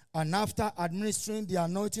 And after administering the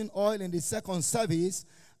anointing oil in the second service,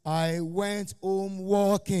 I went home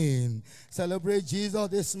walking. Celebrate Jesus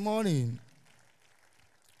this morning.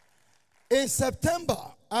 In September,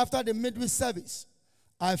 after the midweek service,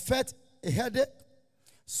 I felt a headache,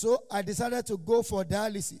 so I decided to go for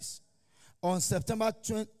dialysis. On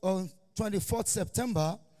 24th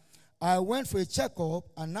September, I went for a checkup,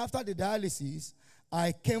 and after the dialysis,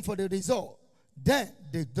 I came for the result. Then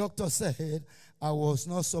the doctor said I was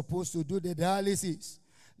not supposed to do the dialysis.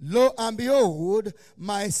 Lo and behold,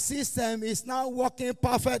 my system is now working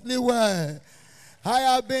perfectly well. I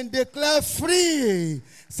have been declared free.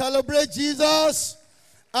 Celebrate Jesus.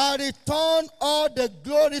 I return all the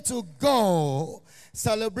glory to God.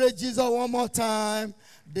 Celebrate Jesus one more time.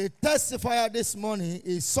 The testifier this morning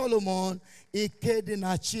is Solomon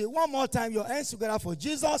Ikedinachi. One more time, your hands together for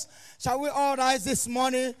Jesus. Shall we all rise this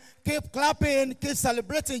morning? Keep clapping, keep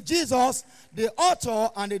celebrating Jesus, the author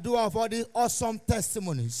and the doer of all these awesome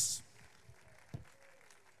testimonies.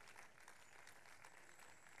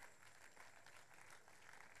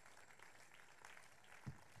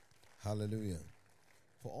 Hallelujah.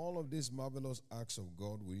 For all of these marvelous acts of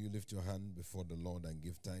God, will you lift your hand before the Lord and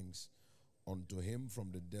give thanks unto him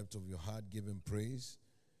from the depth of your heart? Give him praise.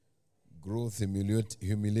 Growth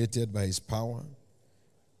humiliated by his power.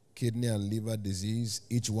 Kidney and liver disease,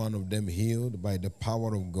 each one of them healed by the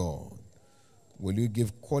power of God. Will you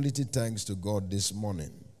give quality thanks to God this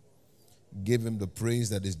morning? Give him the praise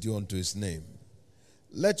that is due unto his name.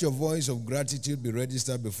 Let your voice of gratitude be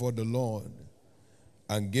registered before the Lord.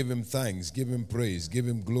 And give him thanks, give him praise, give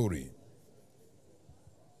him glory.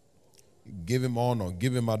 Give him honor,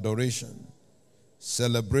 give him adoration.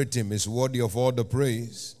 Celebrate him. He's worthy of all the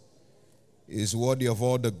praise. He's worthy of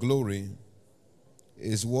all the glory.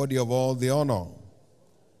 He's worthy of all the honor.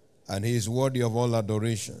 And he is worthy of all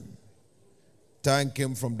adoration. Thank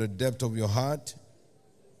him from the depth of your heart.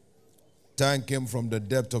 Thank him from the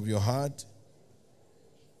depth of your heart.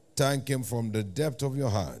 Thank him from the depth of your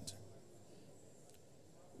heart.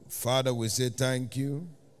 Father, we say thank you.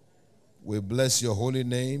 We bless your holy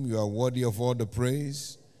name. You are worthy of all the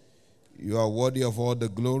praise. You are worthy of all the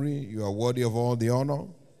glory. You are worthy of all the honor.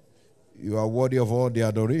 You are worthy of all the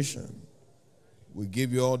adoration. We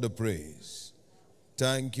give you all the praise.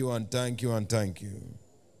 Thank you and thank you and thank you.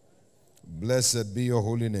 Blessed be your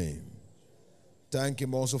holy name. Thank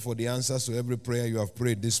him also for the answers to every prayer you have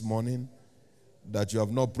prayed this morning, that you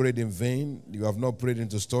have not prayed in vain, you have not prayed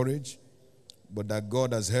into storage, but that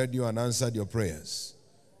God has heard you and answered your prayers.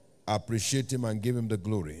 Appreciate him and give him the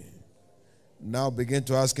glory. Now begin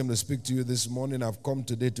to ask him to speak to you this morning. I've come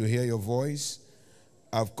today to hear your voice.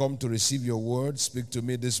 I've come to receive your word. Speak to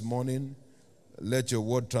me this morning. Let your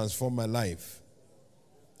word transform my life.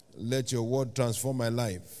 Let your word transform my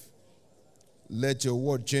life. Let your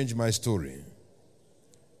word change my story.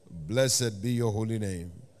 Blessed be your holy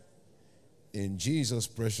name. In Jesus'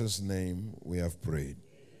 precious name we have prayed.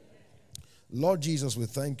 Lord Jesus, we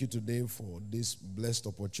thank you today for this blessed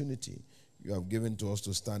opportunity you have given to us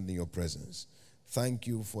to stand in your presence. Thank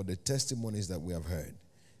you for the testimonies that we have heard.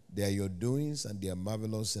 They are your doings and they are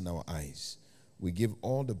marvelous in our eyes. We give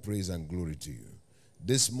all the praise and glory to you.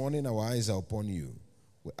 This morning our eyes are upon you.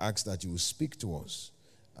 We ask that you will speak to us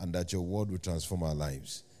and that your word will transform our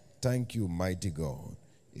lives. Thank you, mighty God.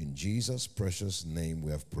 In Jesus' precious name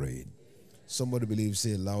we have prayed. Somebody believe,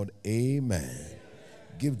 say aloud, amen.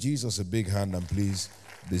 Give Jesus a big hand and please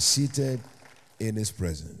be seated in his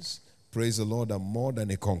presence. Praise the Lord, I'm more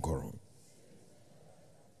than a conqueror.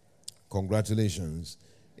 Congratulations.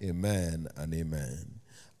 Amen and amen.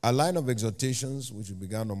 A line of exhortations which we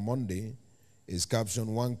began on Monday is captioned,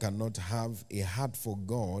 one cannot have a heart for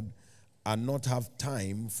God and not have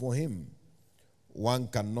time for him. One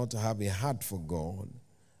cannot have a heart for God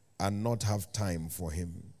and not have time for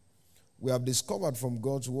him. We have discovered from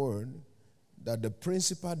God's word that the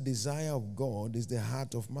principal desire of God is the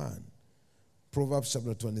heart of man. Proverbs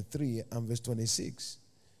chapter 23 and verse 26.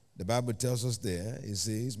 The Bible tells us there, it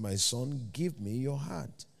says, my son, give me your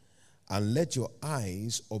heart and let your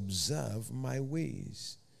eyes observe my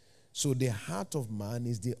ways. So the heart of man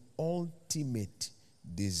is the ultimate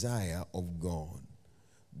desire of God.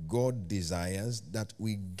 God desires that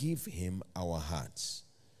we give him our hearts.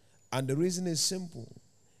 And the reason is simple.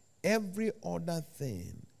 Every other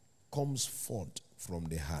thing comes forth from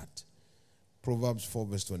the heart. Proverbs 4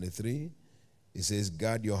 verse 23, It says,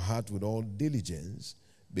 guard your heart with all diligence,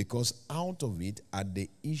 because out of it are the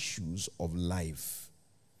issues of life.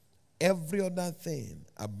 Every other thing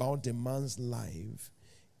about a man's life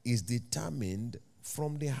is determined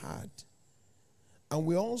from the heart. And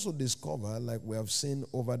we also discover, like we have seen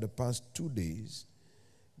over the past 2 days,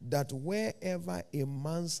 that wherever a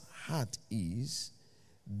man's heart is,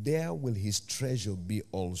 there will his treasure be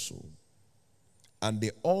also. And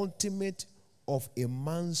the ultimate of a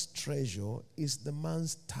man's treasure is the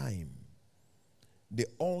man's time. The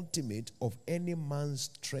ultimate of any man's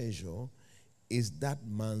treasure is that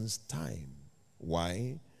man's time.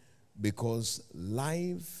 Why? Because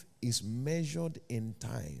life is measured in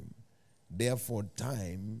time. Therefore,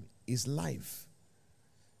 time is life.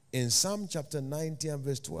 In Psalm chapter 90 and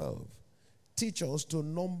verse 12, teach us to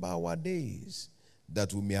number our days,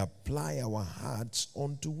 that we may apply our hearts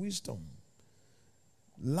unto wisdom.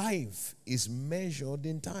 Life is measured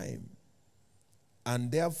in time, and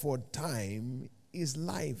therefore time is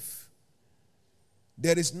life.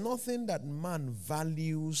 There is nothing that man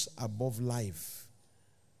values above life.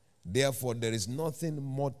 Therefore, there is nothing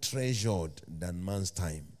more treasured than man's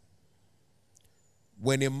time.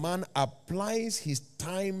 When a man applies his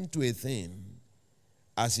time to a thing,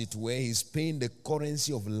 as it were, he's paying the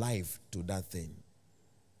currency of life to that thing.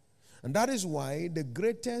 And that is why the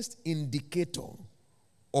greatest indicator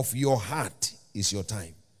of your heart is your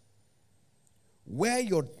time. Where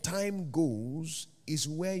your time goes is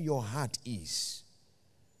where your heart is.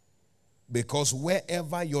 Because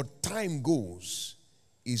wherever your time goes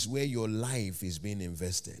is where your life is being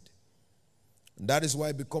invested. And that is why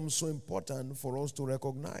it becomes so important for us to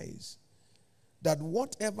recognize that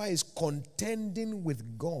whatever is contending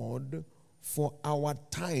with God for our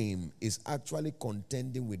time is actually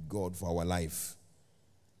contending with God for our life.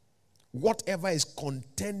 Whatever is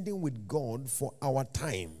contending with God for our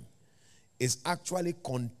time is actually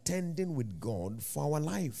contending with God for our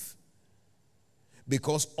life.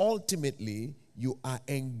 Because ultimately, you are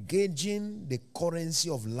engaging the currency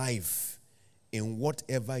of life in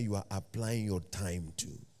whatever you are applying your time to.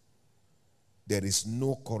 There is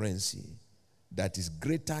no currency that is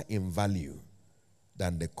greater in value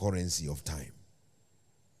than the currency of time.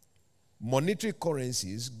 Monetary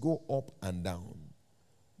currencies go up and down,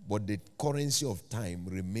 but the currency of time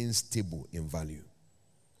remains stable in value.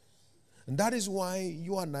 And that is why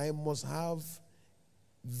you and I must have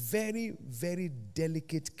very, very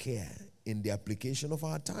delicate care in the application of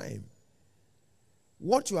our time.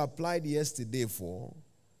 What you applied yesterday for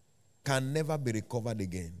can never be recovered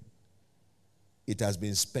again. It has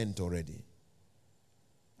been spent already.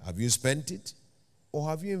 Have you spent it or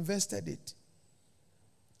have you invested it?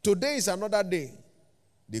 Today is another day.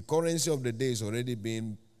 The currency of the day is already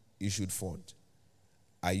being issued forth.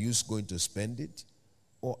 Are you going to spend it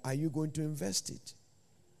or are you going to invest it?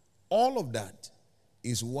 All of that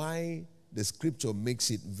is why the scripture makes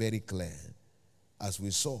it very clear, as we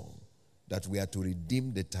saw, that we are to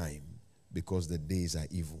redeem the time because the days are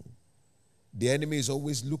evil. The enemy is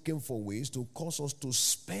always looking for ways to cause us to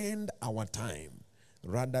spend our time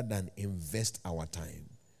rather than invest our time.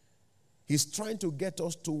 He's trying to get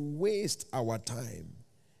us to waste our time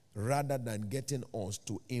rather than getting us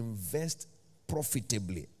to invest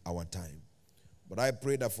profitably our time. But I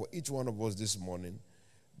pray that for each one of us this morning,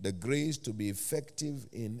 the grace to be effective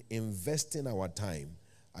in investing our time,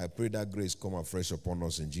 I pray that grace come afresh upon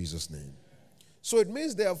us in Jesus' name. So it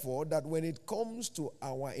means, therefore, that when it comes to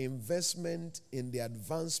our investment in the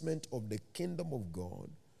advancement of the kingdom of God,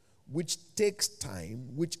 which takes time,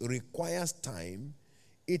 which requires time,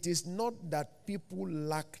 it is not that people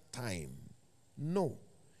lack time. No.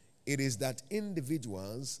 It is that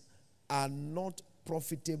individuals are not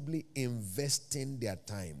profitably investing their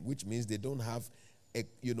time, which means they don't have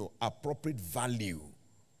appropriate value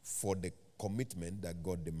for the commitment that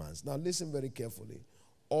God demands. Now listen very carefully.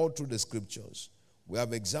 All through the scriptures, we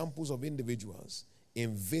have examples of individuals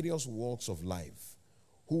in various walks of life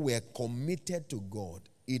who were committed to God.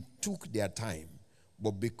 It took their time,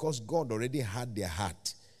 but because God already had their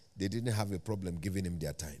heart, they didn't have a problem giving him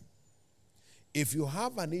their time. If you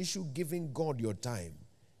have an issue giving God your time,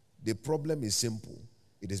 the problem is simple.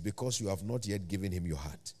 It is because you have not yet given him your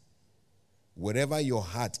heart. Wherever your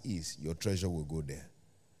heart is, your treasure will go there.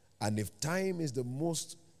 And if time is the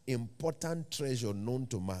most important treasure known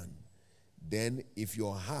to man, then if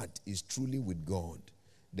your heart is truly with God,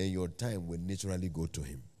 then your time will naturally go to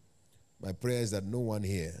him. My prayer is that no one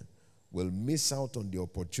here will miss out on the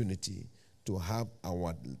opportunity to have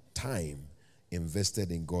our time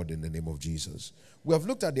invested in God in the name of Jesus. We have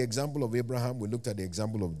looked at the example of Abraham, we looked at the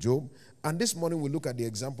example of Job, and this morning we look at the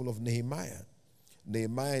example of Nehemiah.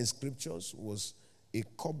 Nehemiah in scriptures was a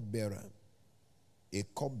cupbearer. A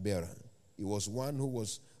cupbearer. He was one who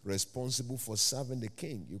was responsible for serving the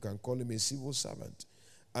king. You can call him a civil servant.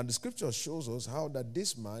 And the scripture shows us how that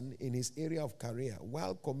this man in his area of career,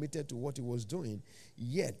 while committed to what he was doing,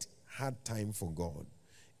 yet had time for God.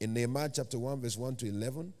 In Nehemiah chapter 1 verse 1 to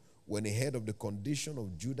 11, when he heard of the condition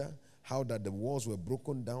of Judah, how that the walls were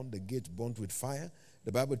broken down, the gates burnt with fire,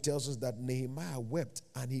 the Bible tells us that Nehemiah wept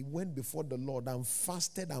and he went before the Lord and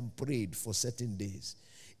fasted and prayed for certain days.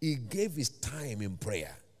 He gave his time in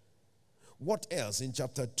prayer. What else? In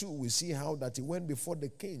chapter 2, we see how that he went before the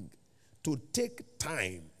king to take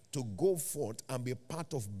time to go forth and be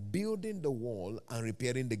part of building the wall and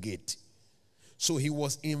repairing the gate. So he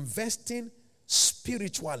was investing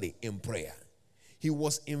spiritually in prayer. He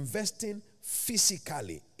was investing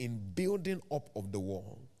physically in building up of the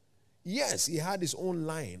wall. Yes, he had his own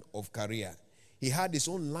line of career. He had his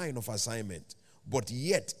own line of assignment. But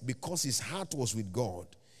yet, because his heart was with God,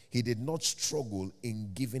 he did not struggle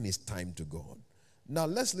in giving his time to God. Now,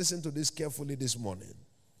 let's listen to this carefully this morning.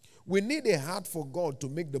 We need a heart for God to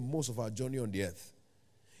make the most of our journey on the earth.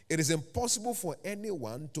 It is impossible for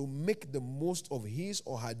anyone to make the most of his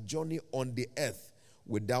or her journey on the earth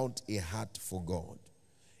without a heart for God.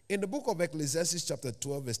 In the book of Ecclesiastes chapter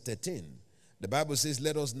 12 verse 13, the Bible says,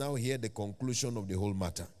 let us now hear the conclusion of the whole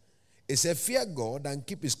matter. It says, fear God and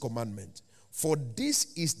keep his commandment, for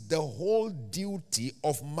this is the whole duty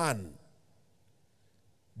of man.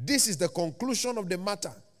 This is the conclusion of the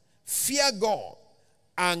matter. Fear God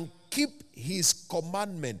and keep his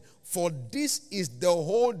commandment, for this is the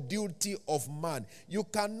whole duty of man. You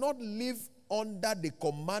cannot live under the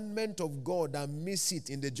commandment of God and miss it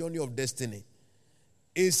in the journey of destiny.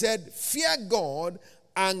 He said, fear God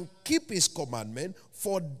and keep his commandment,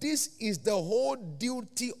 for this is the whole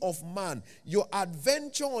duty of man. Your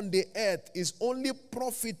adventure on the earth is only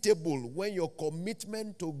profitable when your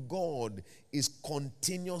commitment to God is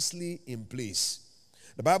continuously in place.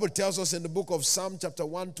 The Bible tells us in the book of Psalm chapter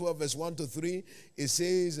 112 verse 1 to 3, it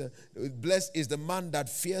says, blessed is the man that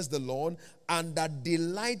fears the Lord and that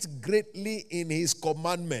delights greatly in his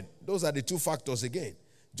commandment. Those are the two factors again.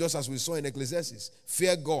 Just as we saw in Ecclesiastes,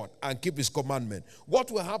 fear God and keep his commandment.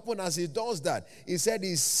 What will happen as he does that? He said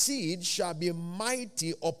his seed shall be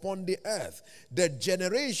mighty upon the earth. The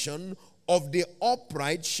generation of the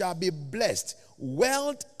upright shall be blessed.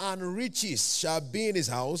 Wealth and riches shall be in his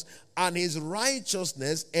house, and his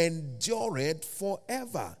righteousness endureth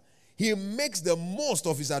forever. He makes the most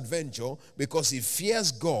of his adventure because he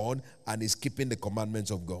fears God and is keeping the commandments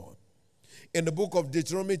of God. In the book of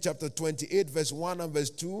Deuteronomy chapter 28 verse 1 and verse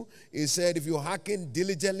 2, he said, if you hearken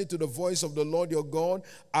diligently to the voice of the Lord your God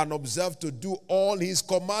and observe to do all his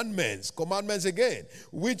commandments again,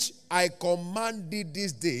 which I command thee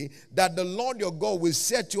this day, that the Lord your God will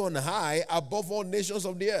set you on high above all nations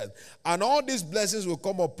of the earth. And all these blessings will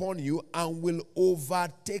come upon you and will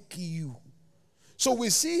overtake you. So we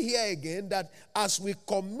see here again that as we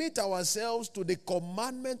commit ourselves to the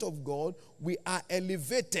commandment of God, we are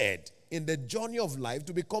elevated in the journey of life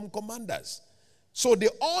to become commanders. So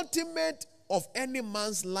the ultimate of any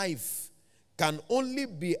man's life can only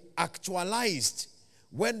be actualized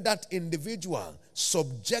when that individual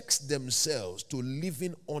subjects themselves to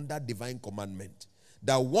living under divine commandment.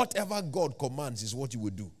 That whatever God commands is what you will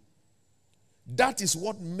do. That is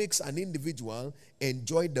what makes an individual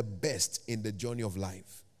enjoy the best in the journey of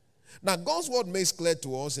life. Now, God's word makes clear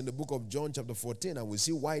to us in the book of John chapter 14, and we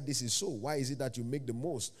see why this is so. Why is it that you make the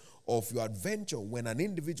most of your adventure when an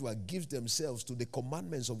individual gives themselves to the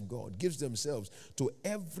commandments of God, gives themselves to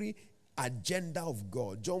every agenda of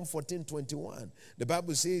God? John 14:21, the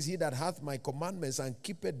Bible says, he that hath my commandments and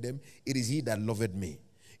keepeth them, it is he that loveth me.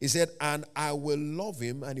 He said, and I will love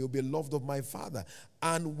him, and he will be loved of my Father,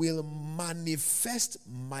 and will manifest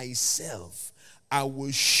myself. I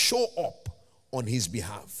will show up on his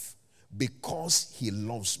behalf because he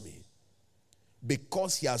loves me.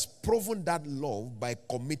 Because he has proven that love by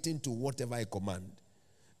committing to whatever I command.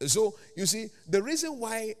 So, you see, the reason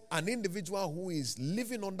why an individual who is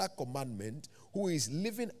living under commandment, who is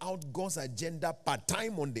living out God's agenda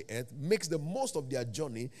part-time on the earth, makes the most of their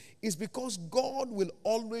journey, is because God will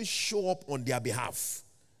always show up on their behalf.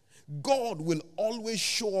 God will always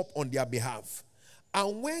show up on their behalf.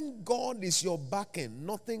 And when God is your backend,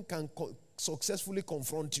 nothing can successfully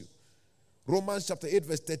confront you. Romans chapter 8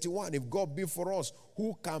 verse 31, if God be for us,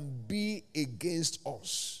 who can be against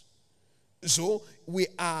us? So we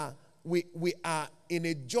are in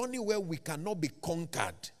a journey where we cannot be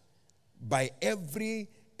conquered by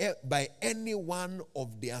any one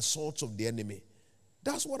of the assaults of the enemy.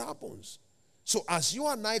 That's what happens. So as you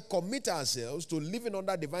and I commit ourselves to living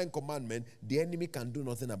under divine commandment, the enemy can do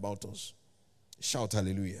nothing about us. Shout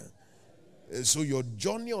hallelujah. So your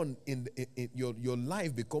journey in your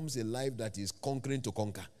life becomes a life that is conquering to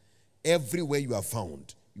conquer. Everywhere you are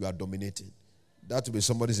found, you are dominating. That will be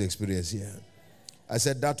somebody's experience here. I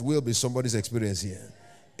said that will be somebody's experience here.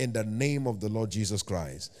 In the name of the Lord Jesus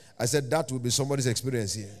Christ. I said that will be somebody's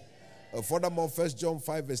experience here. Furthermore, 1 John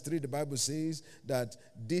 5 verse 3, the Bible says that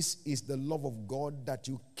this is the love of God, that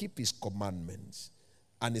you keep his commandments,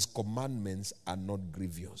 and his commandments are not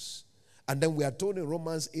grievous. And then we are told in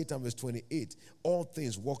Romans 8 and verse 28, all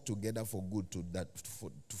things work together for good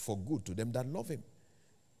to them that love him.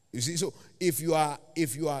 You see, so if you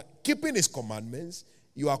are keeping his commandments,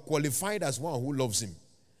 you are qualified as one who loves him.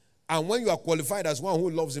 And when you are qualified as one who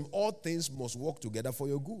loves him, all things must work together for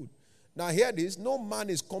your good. Now hear this, no man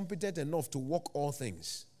is competent enough to work all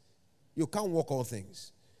things. You can't work all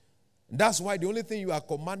things. That's why the only thing you are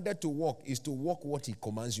commanded to work is to work what he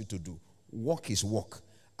commands you to do. Work his work,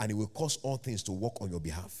 and it will cause all things to work on your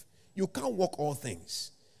behalf. You can't work all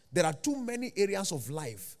things. There are too many areas of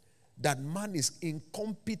life that man is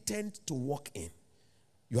incompetent to work in.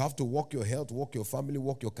 You have to work your health, work your family,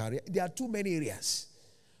 work your career. There are too many areas.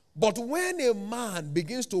 But when a man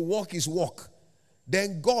begins to work his work,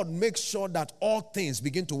 then God makes sure that all things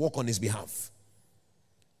begin to work on his behalf.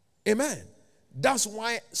 Amen. That's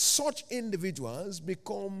why such individuals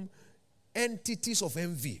become entities of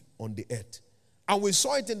envy on the earth. And we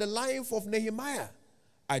saw it in the life of Nehemiah.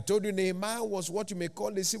 I told you Nehemiah was what you may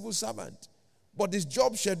call a civil servant. But his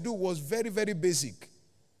job schedule was very, very basic.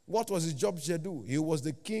 What was his job schedule? He was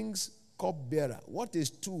the king's cupbearer. What a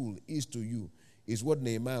stool is to you is what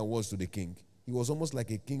Nehemiah was to the king. He was almost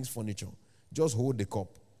like a king's furniture. Just hold the cup.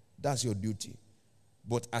 That's your duty.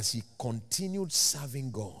 But as he continued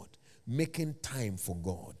serving God, making time for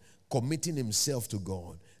God, committing himself to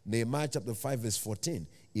God, Nehemiah chapter 5 verse 14,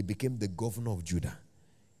 he became the governor of Judah.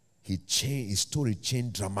 His story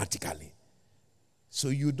changed dramatically. So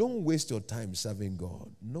you don't waste your time serving God.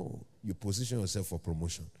 No, you position yourself for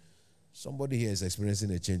promotion. Somebody here is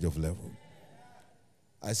experiencing a change of level.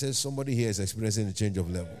 I said somebody here is experiencing a change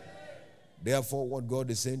of level. Therefore, what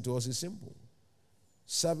God is saying to us is simple.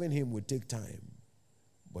 Serving him will take time.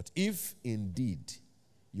 But if indeed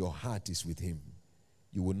your heart is with him,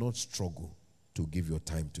 you will not struggle to give your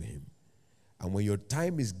time to him. And when your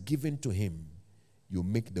time is given to him, you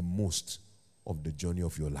make the most of the journey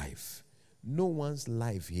of your life. No one's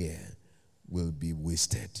life here will be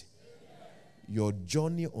wasted. Your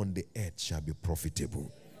journey on the earth shall be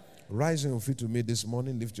profitable. Rise on your feet to me this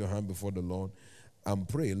morning. Lift your hand before the Lord and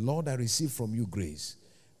pray. Lord, I receive from you grace.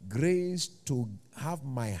 Grace to have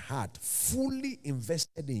my heart fully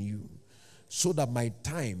invested in you so that my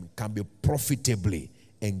time can be profitably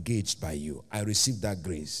engaged by you. I receive that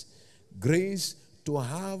grace. Grace to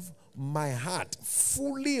have my heart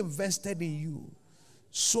fully invested in you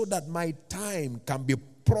so that my time can be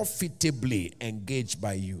profitably engaged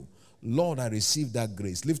by you. Lord, I receive that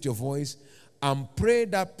grace. Lift your voice and pray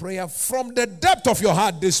that prayer from the depth of your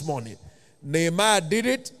heart this morning. Nehemiah did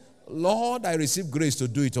it. Lord, I receive grace to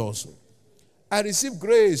do it also. I receive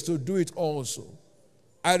grace to do it also.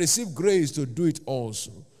 I receive grace to do it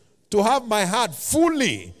also. To have my heart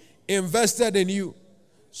fully invested in you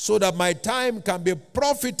so that my time can be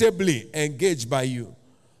profitably engaged by you.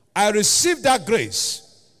 I receive that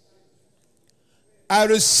grace. I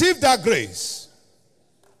receive that grace.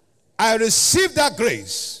 I receive that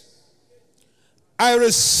grace. I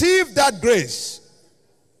receive that grace.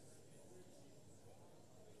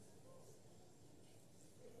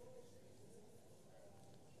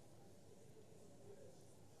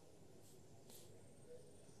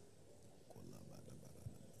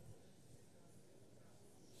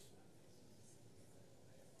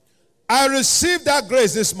 I received that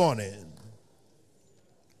grace this morning.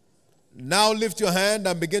 Now lift your hand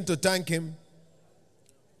and begin to thank him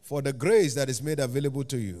for the grace that is made available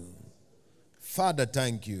to you. Father,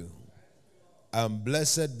 thank you. And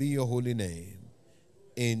blessed be your holy name.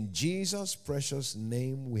 In Jesus' precious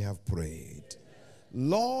name we have prayed.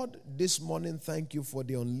 Lord, this morning thank you for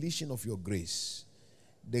the unleashing of your grace.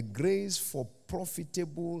 The grace for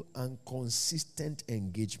profitable and consistent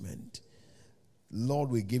engagement. Lord,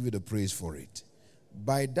 we give you the praise for it.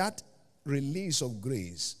 By that release of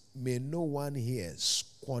grace, may no one here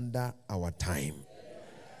squander our time.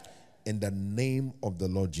 In the name of the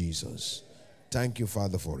Lord Jesus. Thank you,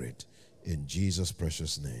 Father, for it. In Jesus'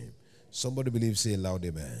 precious name. Somebody believe, say loud,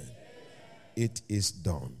 amen. It is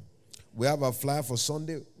done. We have a flyer for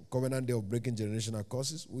Sunday, Covenant Day of Breaking Generational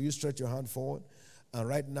Curses. Will you stretch your hand forward and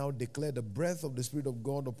right now declare the breath of the Spirit of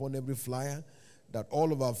God upon every flyer that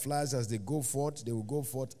all of our flyers, as they go forth, they will go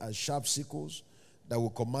forth as sharp sickles that will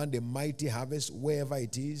command a mighty harvest wherever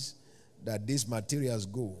it is that these materials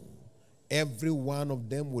go. Every one of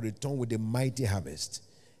them will return with a mighty harvest.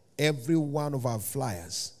 Every one of our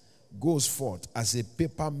flyers goes forth as a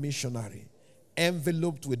paper missionary,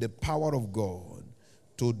 enveloped with the power of God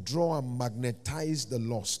to draw and magnetize the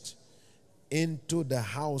lost into the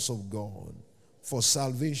house of God for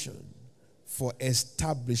salvation, for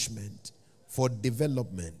establishment, for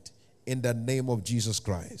development in the name of Jesus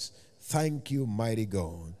Christ. Thank you, mighty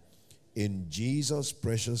God. In Jesus'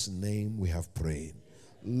 precious name we have prayed.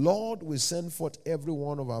 Lord, we send forth every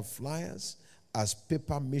one of our flyers as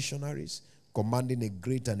paper missionaries, commanding a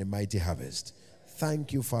great and a mighty harvest.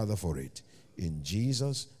 Thank you, Father, for it. In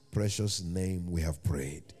Jesus' precious name we have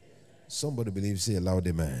prayed. Somebody believes, say aloud,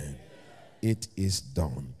 amen. It is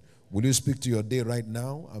done. Will you speak to your day right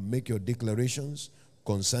now and make your declarations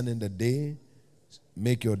concerning the day?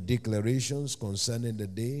 Make your declarations concerning the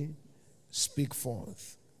day. Speak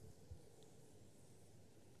forth.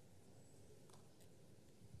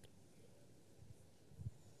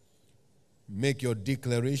 Make your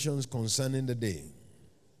declarations concerning the day.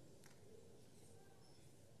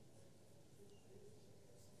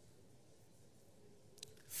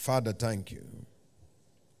 Father, thank you.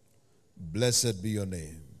 Blessed be your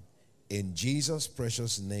name. In Jesus'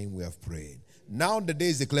 precious name we have prayed. Now the day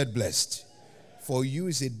is declared blessed. For you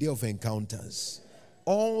is a day of encounters.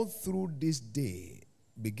 All through this day,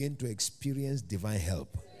 begin to experience divine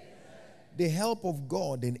help. The help of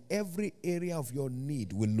God in every area of your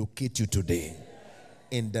need will locate you today.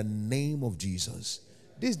 In the name of Jesus.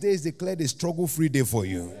 This day is declared a struggle-free day for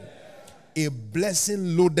you. A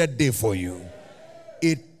blessing-loaded day for you.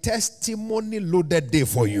 A testimony-loaded day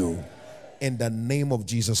for you. In the name of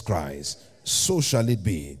Jesus Christ. So shall it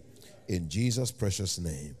be. In Jesus' precious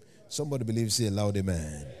name. Somebody believes, say aloud,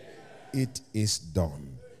 amen. It is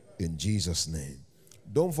done. In Jesus' name.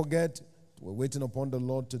 Don't forget, we're waiting upon the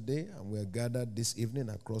Lord today, and we are gathered this evening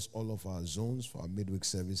across all of our zones for our midweek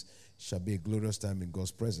service. It shall be a glorious time in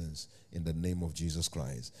God's presence in the name of Jesus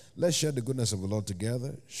Christ. Let's share the goodness of the Lord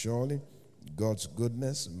together. Surely, God's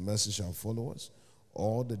goodness and mercy shall follow us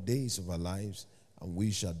all the days of our lives, and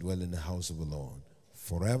we shall dwell in the house of the Lord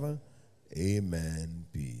forever. Amen.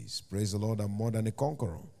 Peace. Praise the Lord. I'm more than a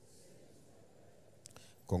conqueror.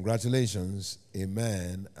 Congratulations.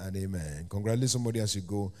 Amen and amen. Congratulate somebody as you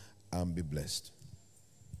go and be blessed.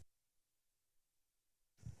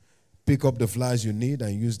 Pick up the flyers you need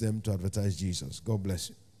and use them to advertise Jesus. God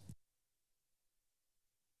bless you.